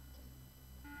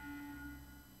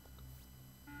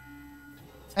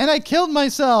 And I killed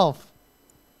myself!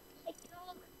 I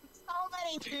killed so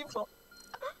many people.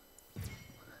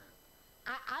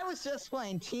 I was just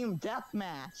playing team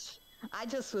deathmatch. I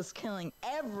just was killing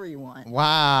everyone.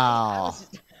 Wow.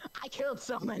 I killed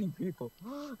so many people.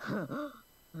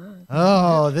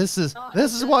 Oh, this is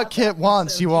what Kit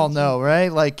wants, you all GG. know, right?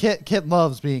 Like Kit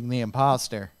loves being the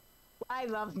imposter. I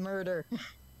love murder.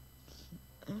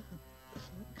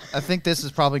 I think this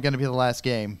is probably going to be the last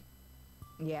game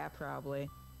Yeah, probably.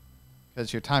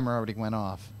 because your timer already went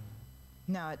off.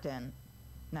 No, it didn't.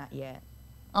 Not yet.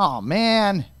 Oh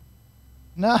man.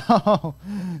 No.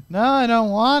 No, I don't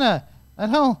wanna. I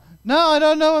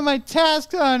don't know what my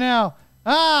tasks are now.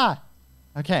 Ah.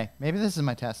 Okay, maybe this is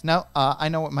my task. No, I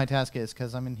know what my task is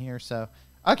because I'm in here, so.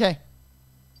 Okay.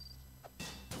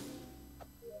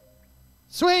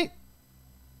 Sweet.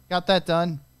 Got that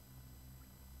done.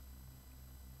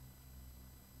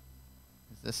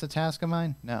 Is this a task of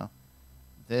mine? No.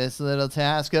 This little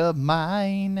task of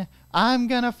mine, I'm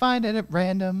gonna find it at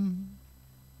random.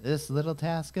 This little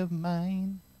task of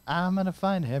mine, I'm gonna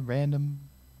find it at random.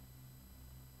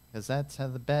 Cause that's how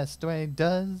the best way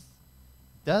does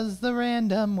the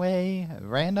random way,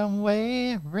 random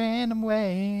way, random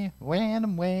way,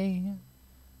 random way.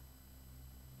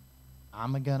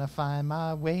 I'm gonna find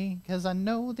my way, cause I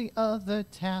know the other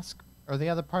task, or the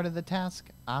other part of the task.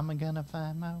 I'm gonna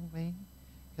find my way,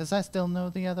 cause I still know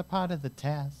the other part of the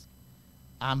task.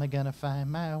 I'm gonna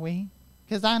find my way,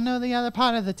 cause I know the other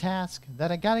part of the task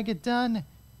that I gotta get done.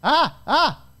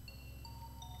 Ah!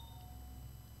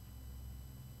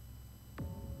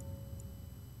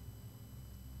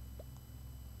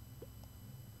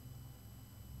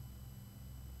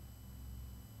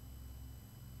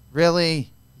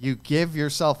 Really? You give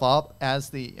yourself up as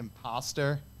the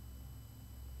imposter?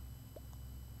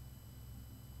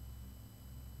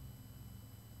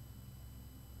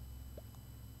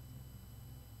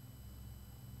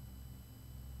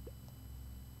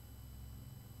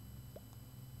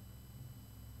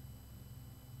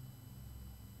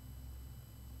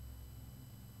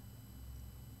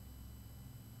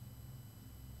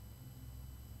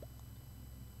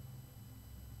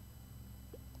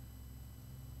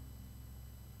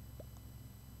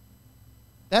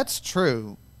 That's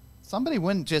true. Somebody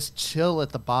wouldn't just chill at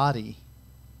the body.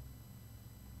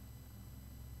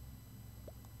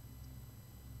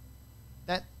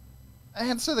 That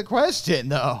answer the question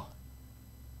though.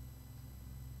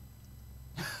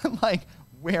 Like,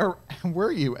 where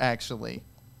were you actually?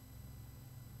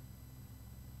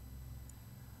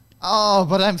 Oh,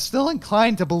 but I'm still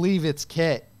inclined to believe it's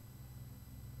Kit.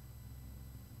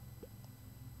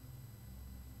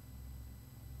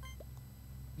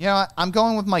 You know what? I'm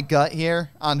going with my gut here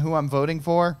on who I'm voting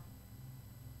for.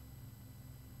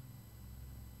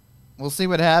 We'll see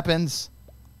what happens.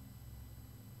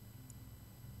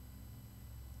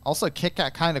 Also, Kit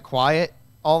got kind of quiet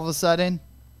all of a sudden.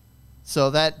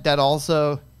 So that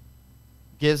also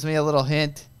gives me a little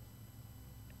hint.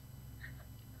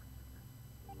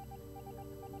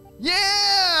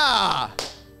 Yeah!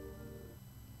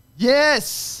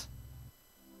 Yes!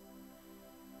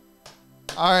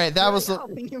 All right, that was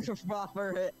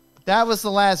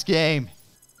the last game.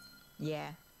 Yeah.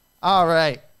 All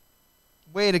right.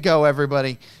 Way to go,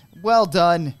 everybody. Well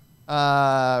done.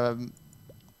 I'm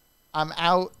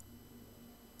out.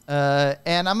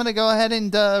 And I'm going to go ahead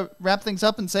and wrap things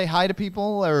up and say hi to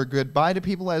people or goodbye to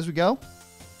people as we go.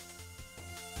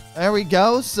 There we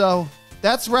go. So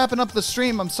that's wrapping up the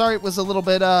stream. I'm sorry it was a little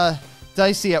bit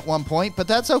dicey at one point, but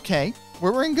that's okay.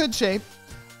 We're in good shape.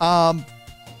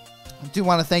 I do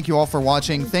want to thank you all for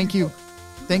watching. Thank you.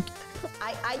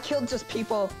 I killed just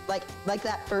people like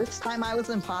that first time I was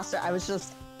imposter. I was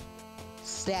just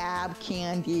stab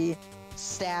Candy,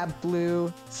 stab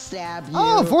Blue, stab you.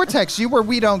 Oh, Vortex, you were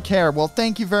We Don't Care. Well,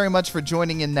 thank you very much for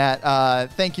joining in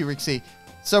that. Thank you, Rixie.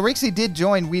 So Rixie did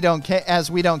join We Don't Care as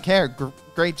We Don't Care.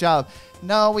 Great job.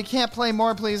 No, we can't play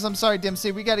more, please. I'm sorry,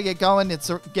 Dempsey. We got to get going.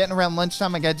 It's getting around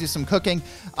lunchtime. I got to do some cooking.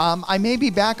 I may be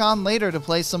back on later to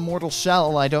play some Mortal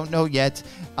Shell. I don't know yet.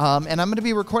 And I'm going to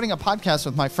be recording a podcast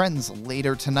with my friends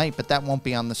later tonight, but that won't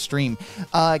be on the stream.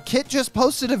 Kit just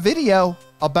posted a video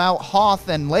about Hoth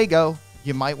and Lego.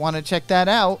 You might want to check that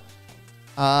out.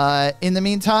 In the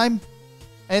meantime,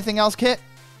 anything else, Kit?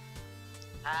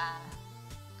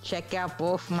 Check out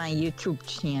both my YouTube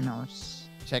channels.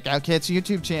 Check out Kit's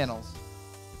YouTube channels.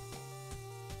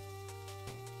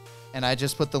 And I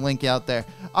just put the link out there.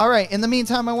 All right. In the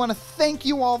meantime, I want to thank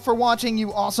you all for watching.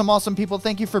 You awesome, awesome people.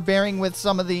 Thank you for bearing with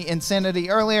some of the insanity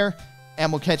earlier.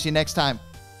 And we'll catch you next time.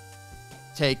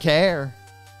 Take care.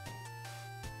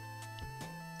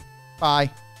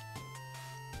 Bye.